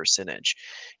fat percentage.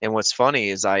 And what's funny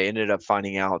is I ended up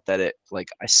finding out that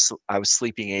I was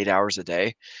sleeping 8 hours a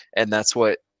day, and I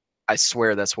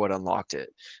swear that's what unlocked it.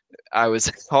 I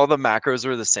was all the macros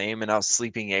were the same, and I was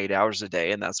sleeping 8 hours a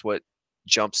day, and that's what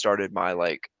jump started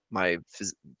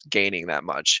gaining that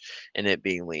much and it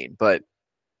being lean. But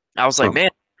I was like, Huh. man,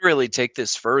 really take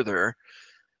this further.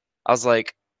 I was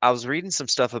like, I was reading some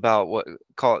stuff about what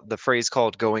called the phrase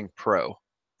called going pro.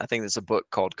 I think there's a book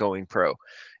called Going Pro.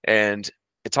 And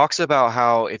it talks about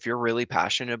how if you're really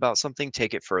passionate about something,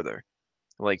 take it further.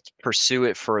 Like pursue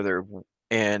it further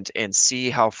and see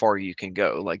how far you can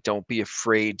go. Like, don't be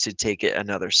afraid to take it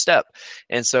another step.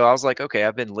 And so I was like, okay,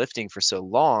 I've been lifting for so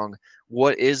long.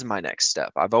 What is my next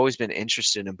step? I've always been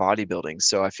interested in bodybuilding,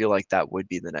 so I feel like that would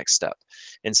be the next step.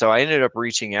 And so I ended up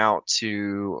reaching out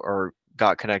to, or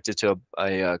got connected to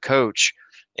a coach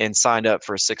and signed up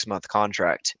for a 6-month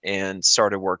contract and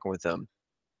started working with them.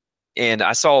 And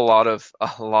I saw a lot of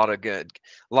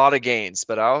gains,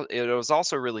 but it was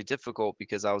also really difficult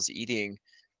because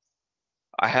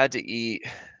I had to eat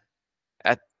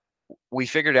at, we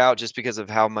figured out just because of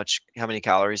how many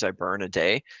calories I burn a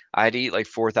day, I had to eat like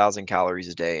 4,000 calories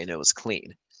a day and it was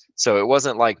clean. So it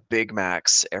wasn't like Big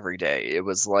Macs every day. It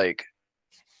was like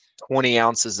 20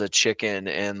 ounces of chicken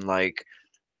and like,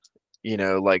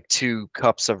 like 2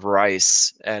 cups of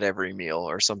rice at every meal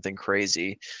or something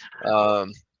crazy.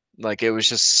 Um, like it was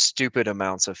just stupid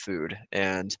amounts of food.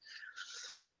 And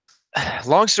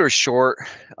long story short,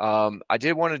 I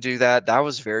did want to do that. That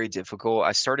was very difficult.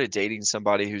 I started dating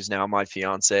somebody who's now my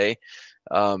fiance,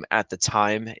 at the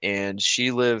time, and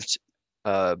she lived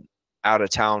uh, out of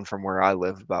town from where I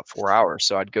live, about 4 hours.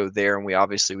 So I'd go there, and we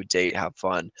obviously would date, have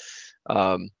fun.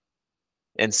 Um,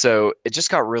 and so it just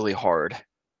got really hard,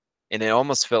 and it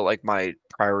almost felt like my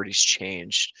priorities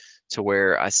changed to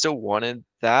where I still wanted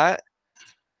that,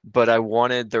 but I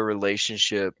wanted the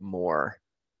relationship more.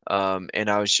 And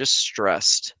I was just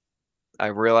stressed. I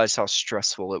realized how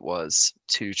stressful it was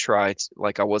to try to,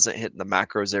 like, I wasn't hitting the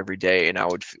macros every day, and I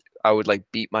would like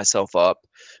beat myself up.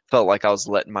 Felt like I was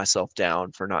letting myself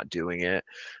down for not doing it.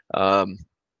 Um,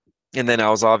 and then I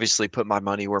was obviously putting my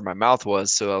money where my mouth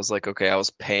was, so I was like, okay, I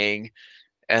was paying,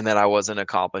 and then I wasn't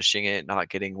accomplishing it, not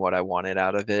getting what I wanted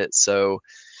out of it. So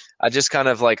I just kind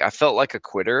of like, I felt like a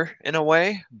quitter in a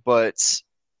way, but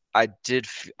I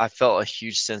felt a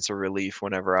huge sense of relief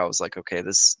whenever I was like, okay,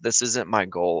 this isn't my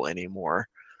goal anymore.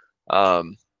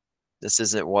 Um, this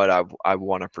isn't what I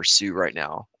want to pursue right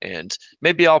now. And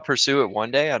maybe I'll pursue it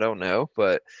one day. I don't know,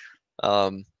 but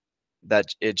um,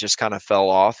 that it just kind of fell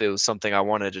off. It was something I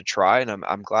wanted to try, and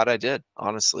I'm glad I did,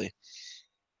 honestly.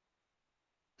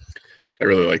 I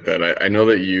really like that. I know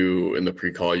that you, in the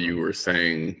pre-call, you were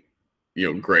saying,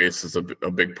 grace is a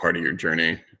big part of your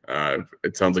journey.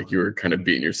 It sounds like you were kind of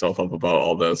beating yourself up about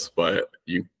all this, but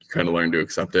you kind of learned to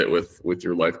accept it with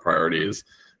your life priorities.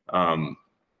 Um,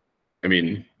 I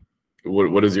mean,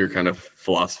 what is your kind of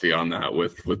philosophy on that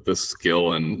with this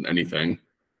skill and anything?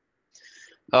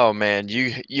 Oh man,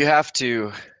 you have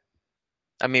to.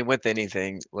 I mean, with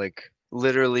anything, like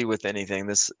literally with anything,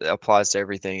 this applies to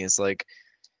everything. Is like,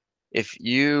 if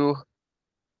you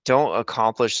don't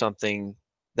accomplish something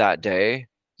that day,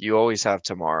 you always have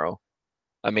tomorrow.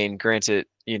 I mean, granted,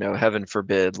 heaven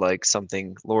forbid, like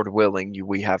something, Lord willing,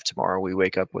 we have tomorrow, we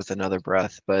wake up with another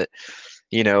breath. But,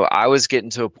 I was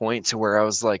getting to a point to where I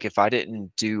was like, if I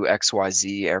didn't do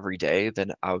XYZ every day,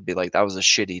 then I would be like, that was a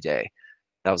shitty day.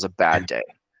 That was a bad day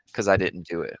because I didn't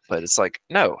do it. But it's like,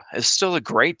 no, it's still a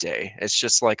great day. It's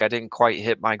just like I didn't quite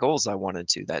hit my goals I wanted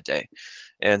to that day.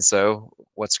 And so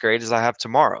what's great is I have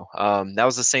tomorrow. That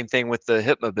was the same thing with the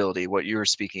hip mobility, what you were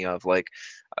speaking of, like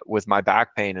with my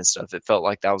back pain and stuff. It felt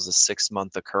like that was a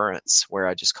 6-month occurrence where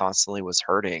I just constantly was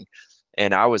hurting.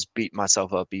 And I was beating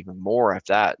myself up even more at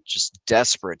that, just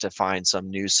desperate to find some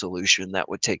new solution that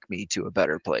would take me to a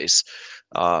better place.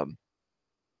 Um,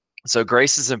 so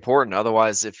grace is important.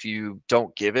 Otherwise, if you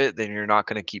don't give it, then you're not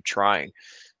going to keep trying.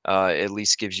 At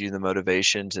least gives you the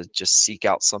motivation to just seek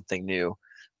out something new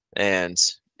and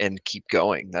and keep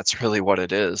going. That's really what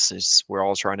it is. Is we're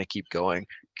all trying to keep going,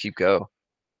 keep go.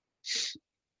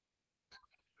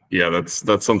 Yeah,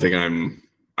 that's something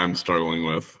I'm struggling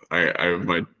with. I have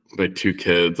my 2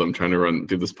 kids. I'm trying to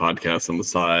do this podcast on the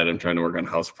side. I'm trying to work on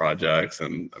house projects,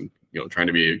 and I'm trying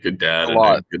to be a good dad A and a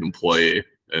lot. good employee.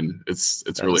 And it's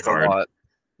That really is a hard. lot.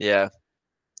 Yeah,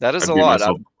 that I is a beat lot.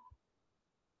 myself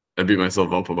I beat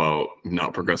myself up about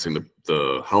not progressing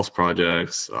the house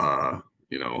projects.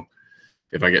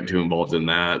 If I get too involved in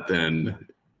that, then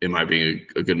am I being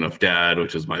a good enough dad,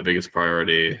 which is my biggest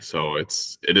priority. So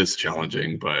it is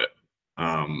challenging, but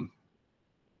um,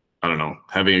 I don't know,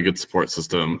 having a good support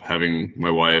system, having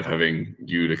my wife, having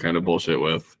you to kind of bullshit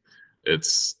with, it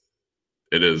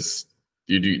is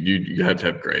you have to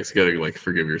have grace. You got to like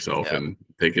forgive yourself Yeah. and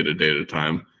take it a day at a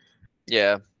time.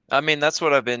 Yeah. I mean, that's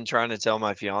what I've been trying to tell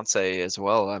my fiance as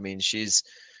well. I mean, she's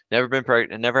never been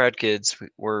pregnant, never had kids.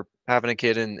 We're having a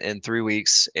kid in 3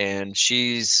 weeks, and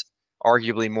she's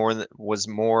arguably was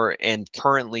more and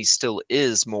currently still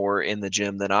is more in the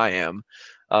gym than I am.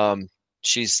 Um,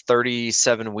 she's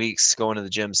 37 weeks going to the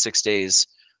gym 6 days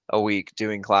a week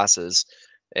doing classes.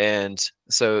 And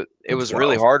so it That's was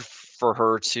really wild. hard for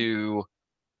her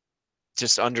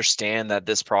just understand that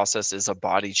this process is a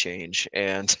body change.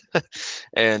 And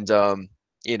and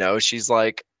you know, she's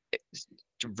like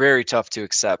very tough to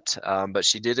accept, but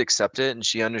she did accept it, and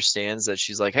she understands that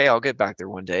she's like, hey, I'll get back there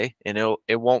one day, and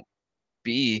it won't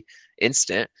be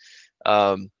instant,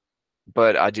 um,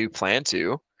 but I do plan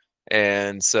to.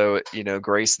 And so, you know,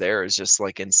 grace there is just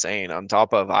like insane. On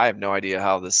top of, I have no idea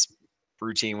how this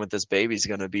routine with this baby's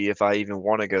going to be, if I even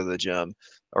want to go to the gym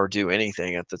or do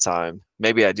anything at the time.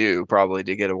 Maybe I do, probably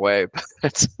to get away,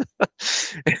 but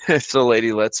if the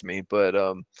lady lets me. But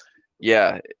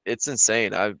yeah, it's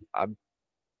insane. I'm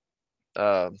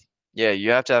uh, yeah,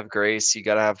 you have to have grace. You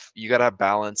gotta have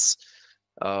balance.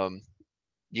 Um,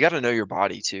 you got to know your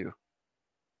body too,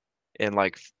 and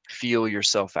like feel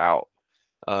yourself out.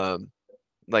 Um,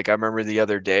 like I remember the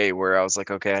other day where I was like,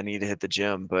 okay, I need to hit the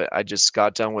gym, but I just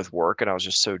got done with work and I was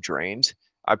just so drained.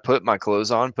 I put my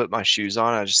clothes on, put my shoes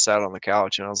on, I just sat on the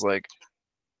couch and I was like,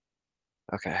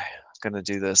 okay, I'm gonna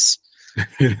do this.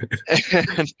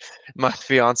 And my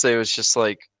fiance was just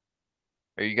like,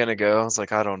 are you gonna go? I was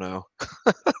like, I don't know.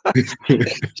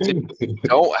 You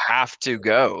don't have to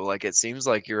go. Like it seems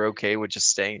like you're okay with just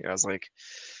staying here. I was like,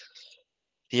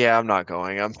 yeah, I'm not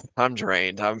going. I'm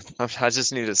drained. I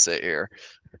just need to sit here.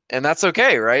 And that's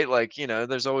okay, right? Like, you know,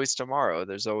 there's always tomorrow.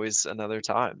 There's always another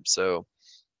time. So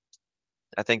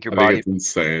I think your I think body. it's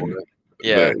insane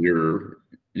Yeah. that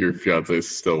your fiance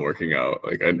is still working out.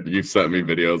 Like you've sent me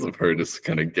videos of her just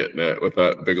kind of getting it with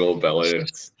that big old belly.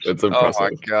 It's Oh my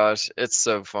impressive. gosh, it's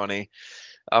so funny.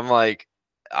 I'm like,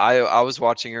 I was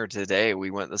watching her today. We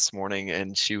went this morning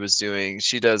and she does there's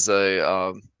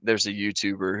a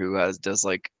YouTuber who does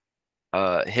like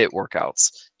hit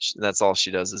workouts. That's all she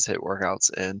does is hit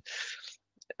workouts. And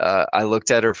I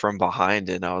looked at her from behind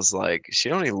and I was like, she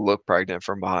don't even look pregnant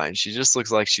from behind. She just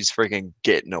looks like she's freaking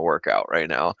getting a workout right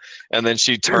now. And then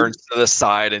she turns to the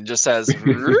side and just has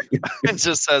and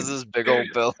just has this big old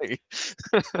belly.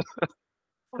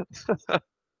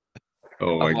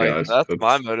 Oh I'm my like, gosh, that's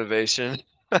my that's motivation.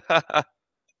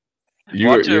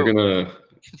 you're Watch you're it. gonna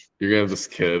you're gonna have this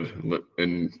kid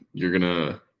and you're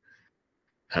gonna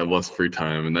have less free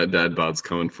time, and that dad bod's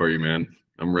coming for you, man.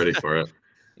 I'm ready for it.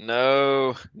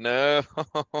 No, no,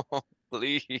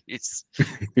 please.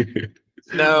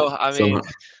 No, I Somehow, mean,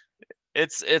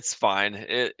 it's fine.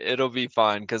 It'll be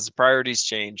fine because priorities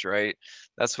change, right?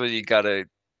 That's what you gotta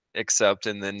accept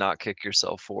and then not kick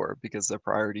yourself for, because the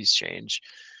priorities change.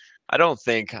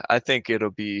 I think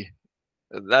it'll be.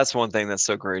 That's one thing that's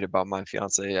so great about my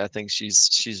fiance. I think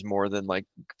she's more than like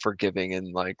forgiving,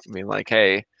 and like, I mean, like,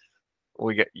 hey,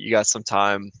 you got some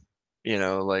time, you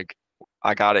know, like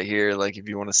I got it here. Like if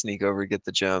you want to sneak over, get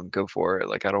the gym, go for it.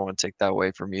 Like I don't want to take that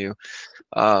away from you.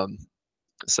 Um,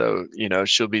 so you know,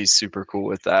 she'll be super cool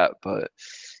with that. But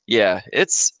yeah,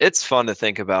 it's fun to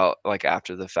think about like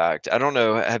after the fact. I don't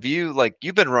know, have you, like,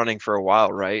 you've been running for a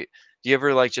while, right? Do you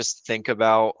ever like just think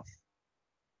about,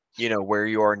 you know, where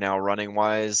you are now running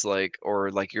wise, like, or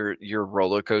like your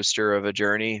roller coaster of a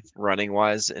journey running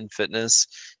wise in fitness,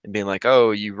 and being like,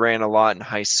 oh, you ran a lot in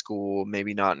high school,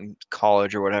 maybe not in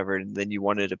college or whatever, and then you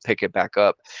wanted to pick it back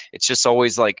up. It's just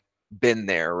always like been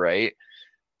there, right?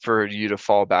 For you to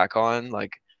fall back on.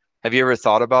 Like, have you ever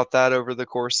thought about that over the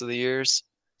course of the years?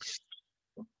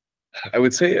 I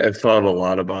would say I've thought a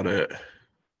lot about it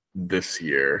this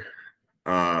year.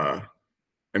 Uh,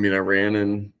 I mean, I ran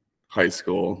in high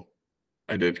school.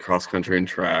 I did cross country and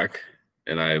track,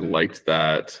 and I liked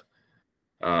that.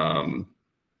 Um,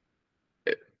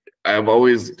 I've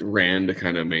always ran to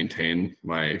kind of maintain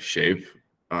my shape.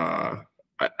 I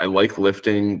like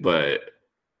lifting, but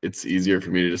it's easier for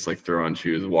me to just like throw on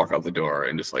shoes, walk out the door,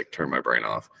 and just like turn my brain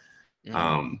off.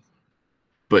 Mhm.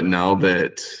 But now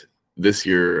that this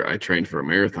year I trained for a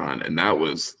marathon, and that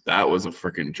was a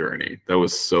freaking journey. That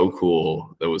was so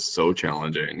cool. That was so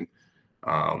challenging.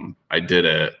 I did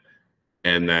it,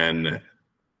 and then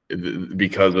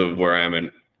because of where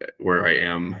I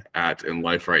am at in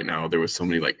life right now, there was so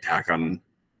many like tack on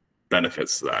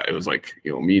benefits to that. It was like,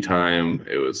 me time.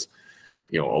 It was,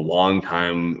 a long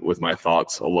time with my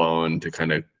thoughts alone to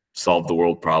kind of solve the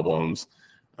world problems.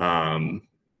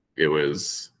 It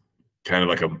was kind of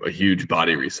like a huge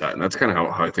body reset. And that's kind of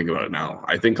how I think about it now.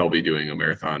 I think I'll be doing a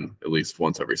marathon at least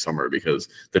once every summer because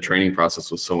the training process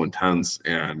was so intense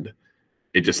and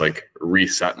it just like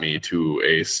reset me to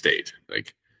a state.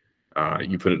 Like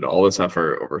you put in all this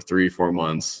effort over 3-4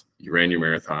 months, you ran your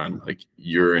marathon, like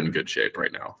you're in good shape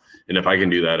right now. And if I can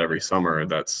do that every summer,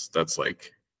 that's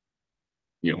like,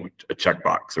 a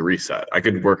checkbox, a reset. I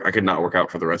could not work out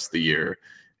for the rest of the year.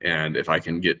 And if I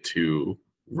can get to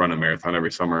run a marathon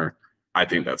every summer, I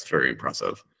think that's very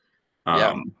impressive.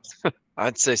 Yeah, Um,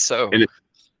 I'd say so. And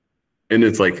and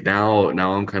it's like now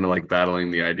I'm kind of like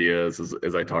battling the ideas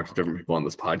as I talk to different people on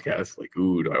this podcast. Like,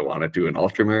 ooh, do I want to do an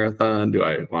ultra marathon? Do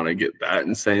I want to get that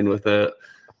insane with it?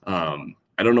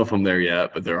 I don't know if I'm there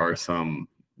yet, but there's some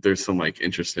like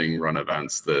interesting run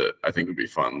events that I think would be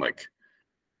fun, like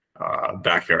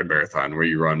backyard marathon where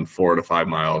you run 4 to 5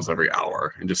 miles every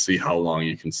hour and just see how long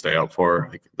you can stay up for.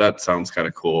 Like that sounds kind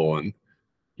of cool, and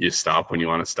you stop when you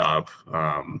want to stop.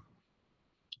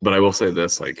 But I will say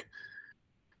this, like,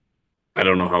 I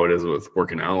don't know how it is with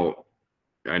working out.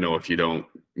 I know if you don't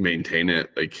maintain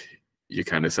it, like you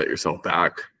kind of set yourself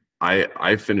back.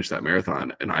 I finished that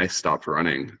marathon and I stopped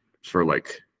running for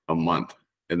like a month.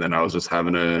 And then I was just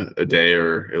having a day,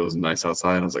 or it was nice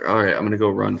outside. I was like, all right, I'm gonna go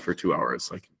run for 2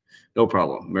 hours. Like, no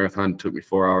problem. Marathon took me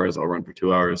 4 hours. I'll run for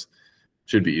 2 hours.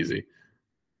 Should be easy.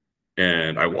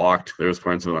 And I walked. There was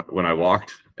points when I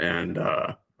walked, and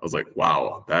I was like,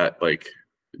 wow, that like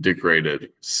degraded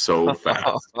so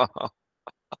fast.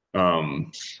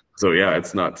 So yeah,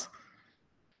 it's nuts.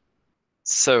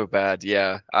 So bad.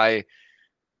 Yeah.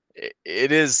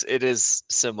 It is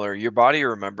similar. Your body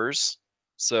remembers.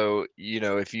 So,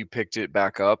 if you picked it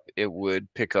back up, it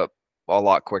would pick up a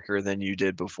lot quicker than you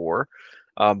did before.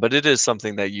 But it is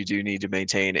something that you do need to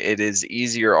maintain. It is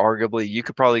easier, arguably. You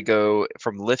could probably go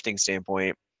from lifting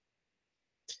standpoint,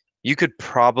 you could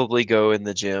probably go in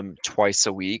the gym twice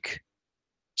a week,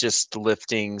 just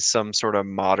lifting some sort of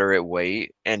moderate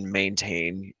weight and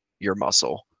maintain your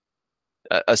muscle.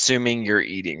 Assuming you're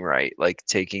eating right, like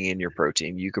taking in your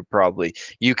protein, you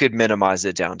could minimize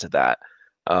it down to that.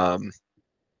 Um,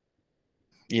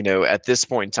 at this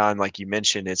point in time, like you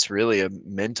mentioned, it's really a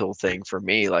mental thing for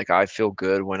me. Like I feel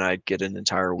good when I get an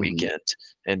entire Mhm. weekend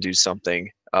and do something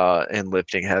and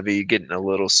lifting heavy, getting a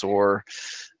little sore.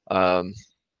 Um,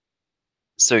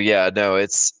 so yeah, no,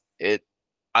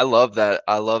 I love that.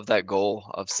 I love that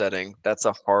goal of setting. That's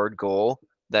a hard goal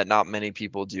that not many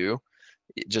people do.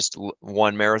 Just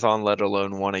one marathon, let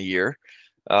alone one a year.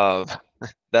 Uh,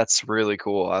 that's really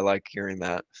cool. I like hearing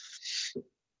that.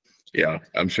 Yeah,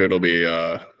 I'm sure it'll be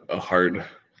a hard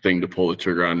thing to pull the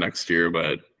trigger on next year,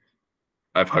 but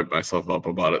I've hyped myself up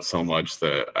about it so much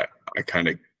that I kind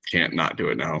of can't not do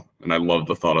it now. And I love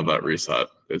the thought of that reset.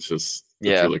 It's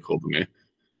Yeah, really cool to me.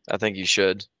 I think you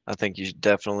should. I think you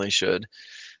definitely should.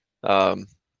 Um,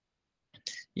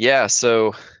 yeah,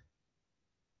 so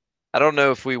I don't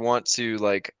know if we want to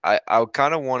like I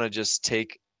kind of want to just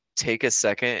take a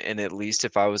second, and at least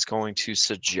if I was going to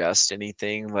suggest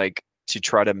anything like to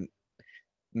try to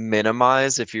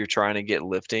minimize, if you're trying to get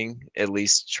lifting, at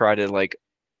least try to like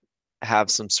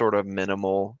have some sort of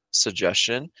minimal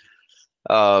suggestion.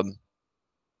 Um,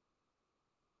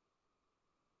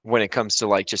 when it comes to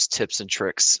like just tips and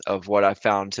tricks of what I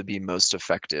found to be most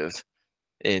effective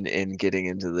in getting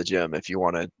into the gym, if you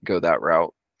want to go that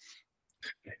route.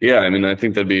 Yeah, I mean, I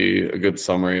think that'd be a good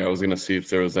summary. I was gonna see if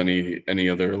there was any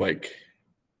other like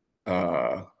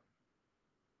uh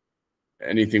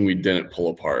anything we didn't pull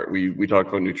apart. We talked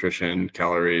about nutrition,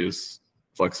 calories,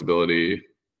 flexibility,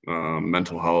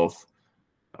 mental health,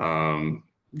 um,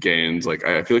 gains. Like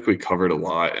I feel like we covered a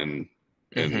lot, Hmm.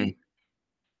 and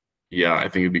yeah, I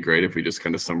think it'd be great if we just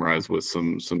kind of summarize with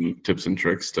some tips and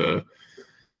tricks to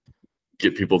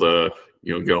get people to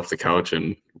get off the couch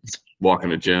and walk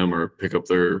in a gym or pick up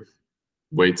their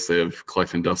weights they have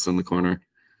collecting dust in the corner.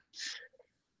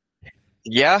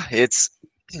 Yeah, it's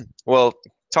well,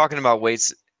 talking about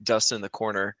weights, dust in the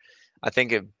corner. I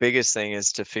think a biggest thing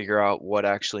is to figure out what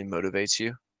actually motivates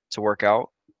you to work out.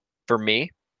 For me,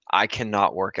 I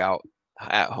cannot work out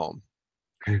at home.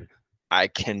 I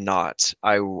cannot.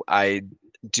 I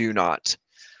do not.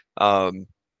 Um,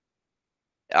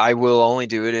 I will only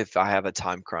do it if I have a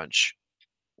time crunch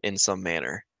in some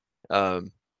manner.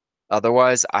 Um,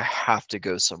 Otherwise, I have to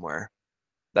go somewhere.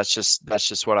 That's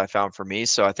just what I found for me.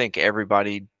 So I think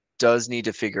everybody does need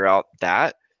to figure out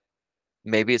that.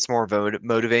 Maybe it's more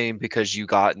motivating because you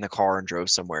got in the car and drove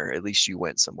somewhere. At least you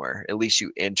went somewhere. At least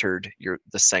you entered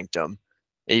the sanctum.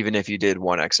 Even if you did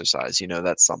one exercise,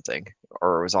 that's something.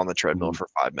 Or was on the treadmill Mhm. for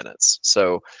 5 minutes.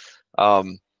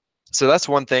 Um, so that's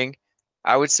one thing.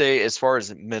 I would say as far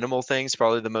as minimal things,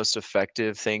 probably the most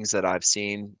effective things that I've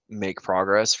seen make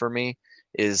progress for me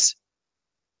is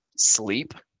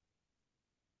sleep.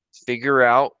 Figure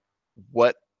out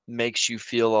what makes you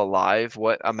feel alive,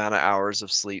 what amount of hours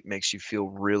of sleep makes you feel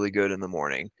really good in the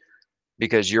morning,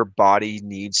 because your body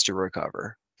needs to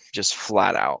recover, just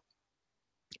flat out,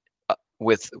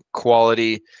 with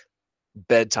quality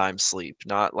bedtime sleep,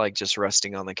 not like just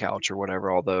resting on the couch or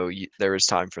whatever, although there is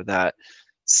time for that.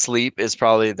 Sleep is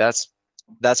probably that's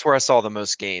where I saw the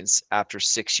most gains after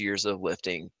 6 years of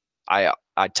lifting. I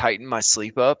tightened my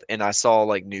sleep up and I saw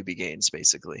like newbie gains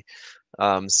basically.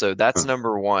 So that's Huh.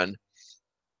 number one.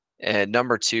 And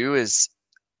number two is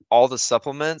all the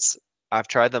supplements. I've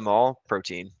tried them all.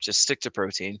 Protein. Just stick to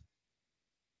protein.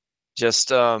 Just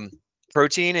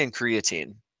protein and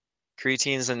creatine.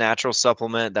 Creatine is a natural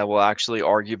supplement that will actually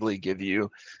arguably give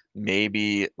you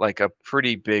maybe like a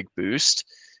pretty big boost.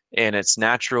 And it's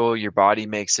natural. Your body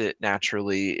makes it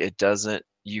naturally. It doesn't,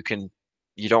 you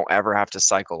don't ever have to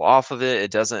cycle off of it.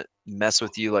 It doesn't mess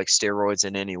with you like steroids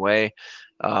in any way.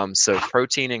 So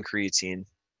protein and creatine,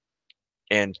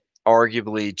 and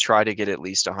arguably try to get at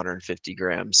least 150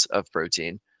 grams of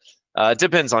protein. It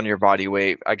depends on your body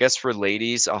weight. I guess for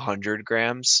ladies, 100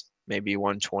 grams, maybe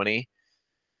 120.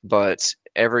 But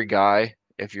every guy,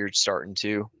 if you're starting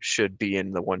to, should be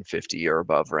in the 150 or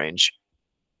above range.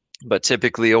 But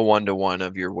typically a 1-to-1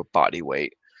 of your body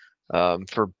weight.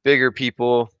 For bigger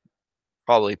people,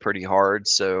 probably pretty hard,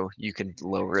 so you can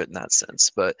lower it in that sense.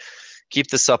 But keep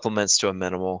the supplements to a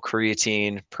minimal: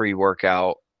 creatine,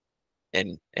 pre-workout,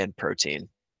 and protein.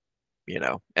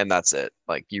 And that's it.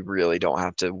 Like you really don't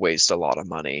have to waste a lot of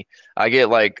money. I get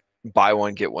like buy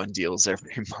one get one deals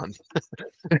every month,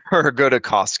 or go to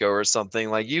Costco or something.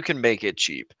 Like you can make it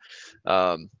cheap.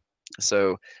 Um,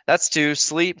 so that's two.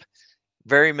 Sleep,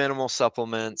 very minimal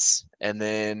supplements, and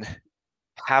then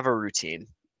have a routine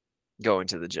going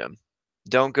to the gym.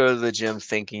 Don't go to the gym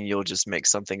thinking you'll just make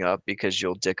something up because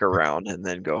you'll dick around and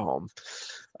then go home.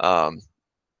 Um,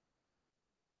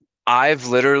 I've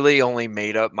literally only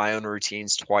made up my own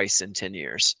routines twice in 10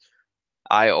 years.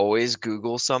 I always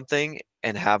Google something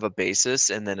and have a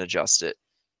basis and then adjust it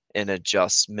and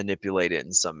manipulate it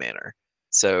in some manner.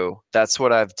 So that's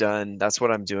what I've done. That's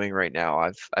what I'm doing right now.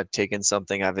 I've taken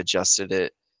something, I've adjusted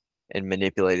it and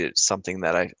manipulated it to something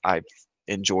that I've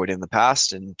enjoyed in the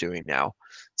past and doing now.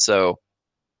 So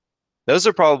those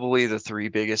are probably the three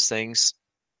biggest things,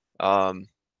 um,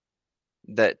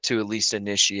 that to at least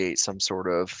initiate some sort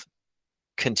of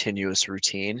continuous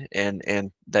routine,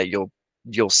 and that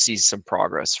you'll see some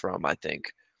progress from, I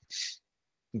think.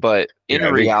 But in Yeah, I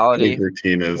think reality,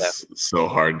 routine yeah. is so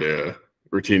hard to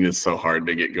routine is so hard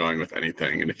to get going with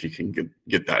anything, and if you can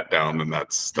get that down, then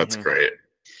that's Mhm. great.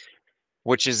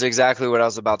 Which is exactly what I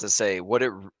was about to say. What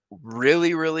it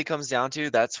really, really comes down to,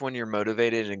 that's when you're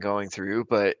motivated and going through,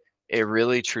 but it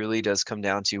really, truly does come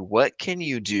down to what can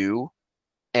you do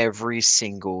every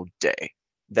single day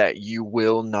that you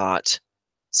will not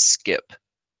skip?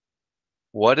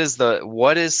 What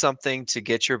is something to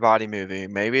get your body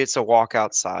moving? Maybe it's a walk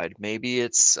outside. Maybe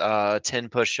it's 10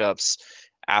 push-ups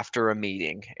after a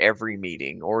meeting, every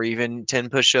meeting, or even 10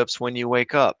 push-ups when you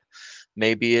wake up.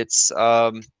 Maybe it's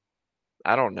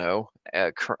I don't know.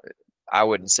 I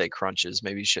wouldn't say crunches.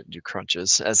 Maybe you shouldn't do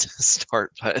crunches as a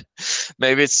start, but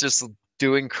maybe it's just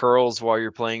doing curls while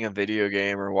you're playing a video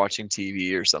game or watching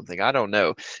TV or something. I don't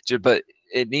know. But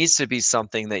it needs to be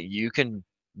something that you can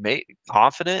make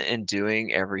confident in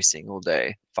doing every single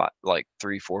day, like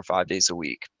 3, 4, 5 days a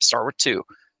week. Start with two,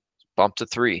 bump to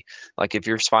three. Like if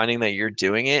you're finding that you're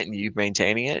doing it and you're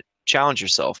maintaining it, challenge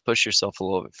yourself, push yourself a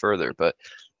little bit further. But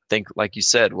think, like you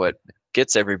said, what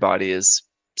gets everybody is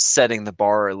setting the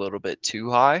bar a little bit too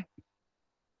high,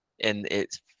 and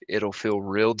it'll feel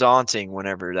real daunting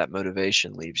whenever that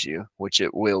motivation leaves you, which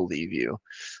it will leave you.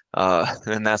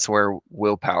 And that's where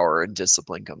willpower and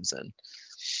discipline comes in.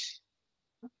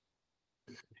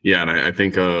 Yeah, and I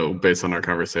think based on our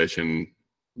conversation,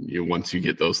 once you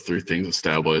get those three things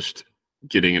established,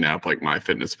 getting an app like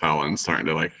MyFitnessPal and starting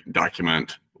to like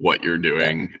document what you're Yeah.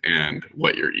 doing and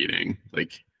what you're eating,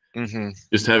 like Hmm.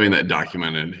 just having that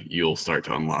documented, you'll start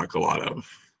to unlock a lot of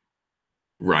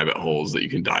rabbit holes that you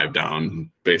can dive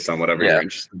down based on whatever Yeah. you're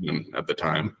interested in at the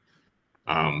time.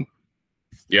 Um,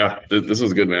 yeah, this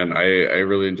was good, man. I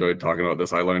really enjoyed talking about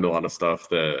this. I learned a lot of stuff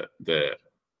that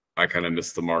I kind of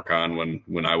missed the mark on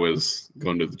when I was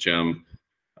going to the gym.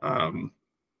 Um,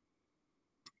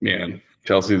 Man,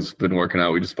 Chelsea's been working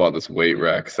out. We just bought this weight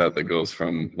rack set that goes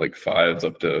from like fives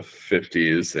up to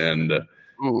 50s, and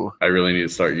Ooh. I really need to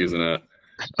start using it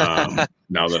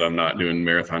now that I'm not doing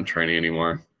marathon training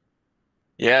anymore.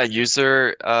 Yeah,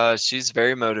 user, she's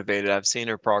very motivated. I've seen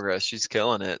her progress. She's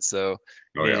killing it. So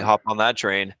Oh you need to yeah, hop on that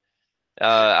train.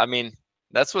 I mean,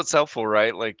 that's what's helpful,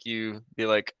 right? Like you be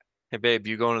like, "Hey babe,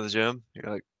 you going to the gym?"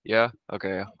 You're like, "Yeah,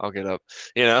 okay, I'll get up."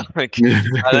 Like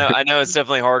I know it's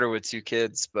definitely harder with two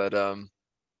kids, but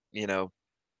you know,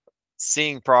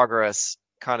 seeing progress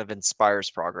kind of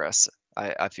inspires progress.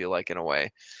 I feel like in a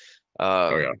way.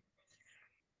 oh Um, yeah.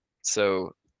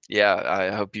 so yeah,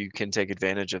 I hope you can take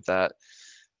advantage of that.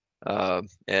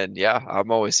 And yeah,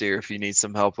 I'm always here if you need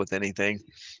some help with anything.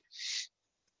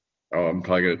 Oh, I'm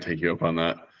probably gonna take you up on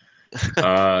that.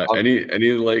 Um,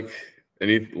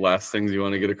 Any last things you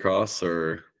want to get across,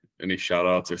 or any shout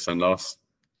outs or send offs?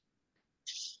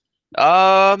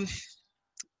 um,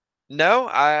 no,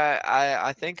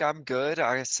 I think I'm good.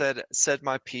 I said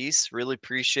my piece. Really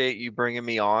appreciate you bringing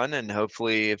me on, and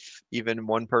hopefully, if even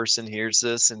one person hears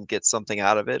this and gets something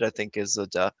out of it, I think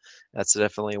that's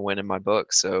definitely a win in my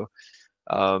book. So,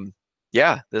 um,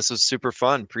 yeah, this was super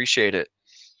fun. Appreciate it.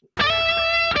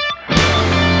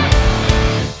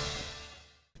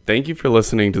 Thank you for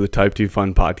listening to the Type 2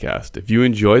 Fun podcast. If you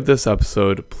enjoyed this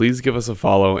episode, please give us a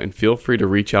follow and feel free to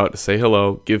reach out to say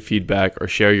hello, give feedback, or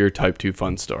share your Type 2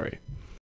 Fun story.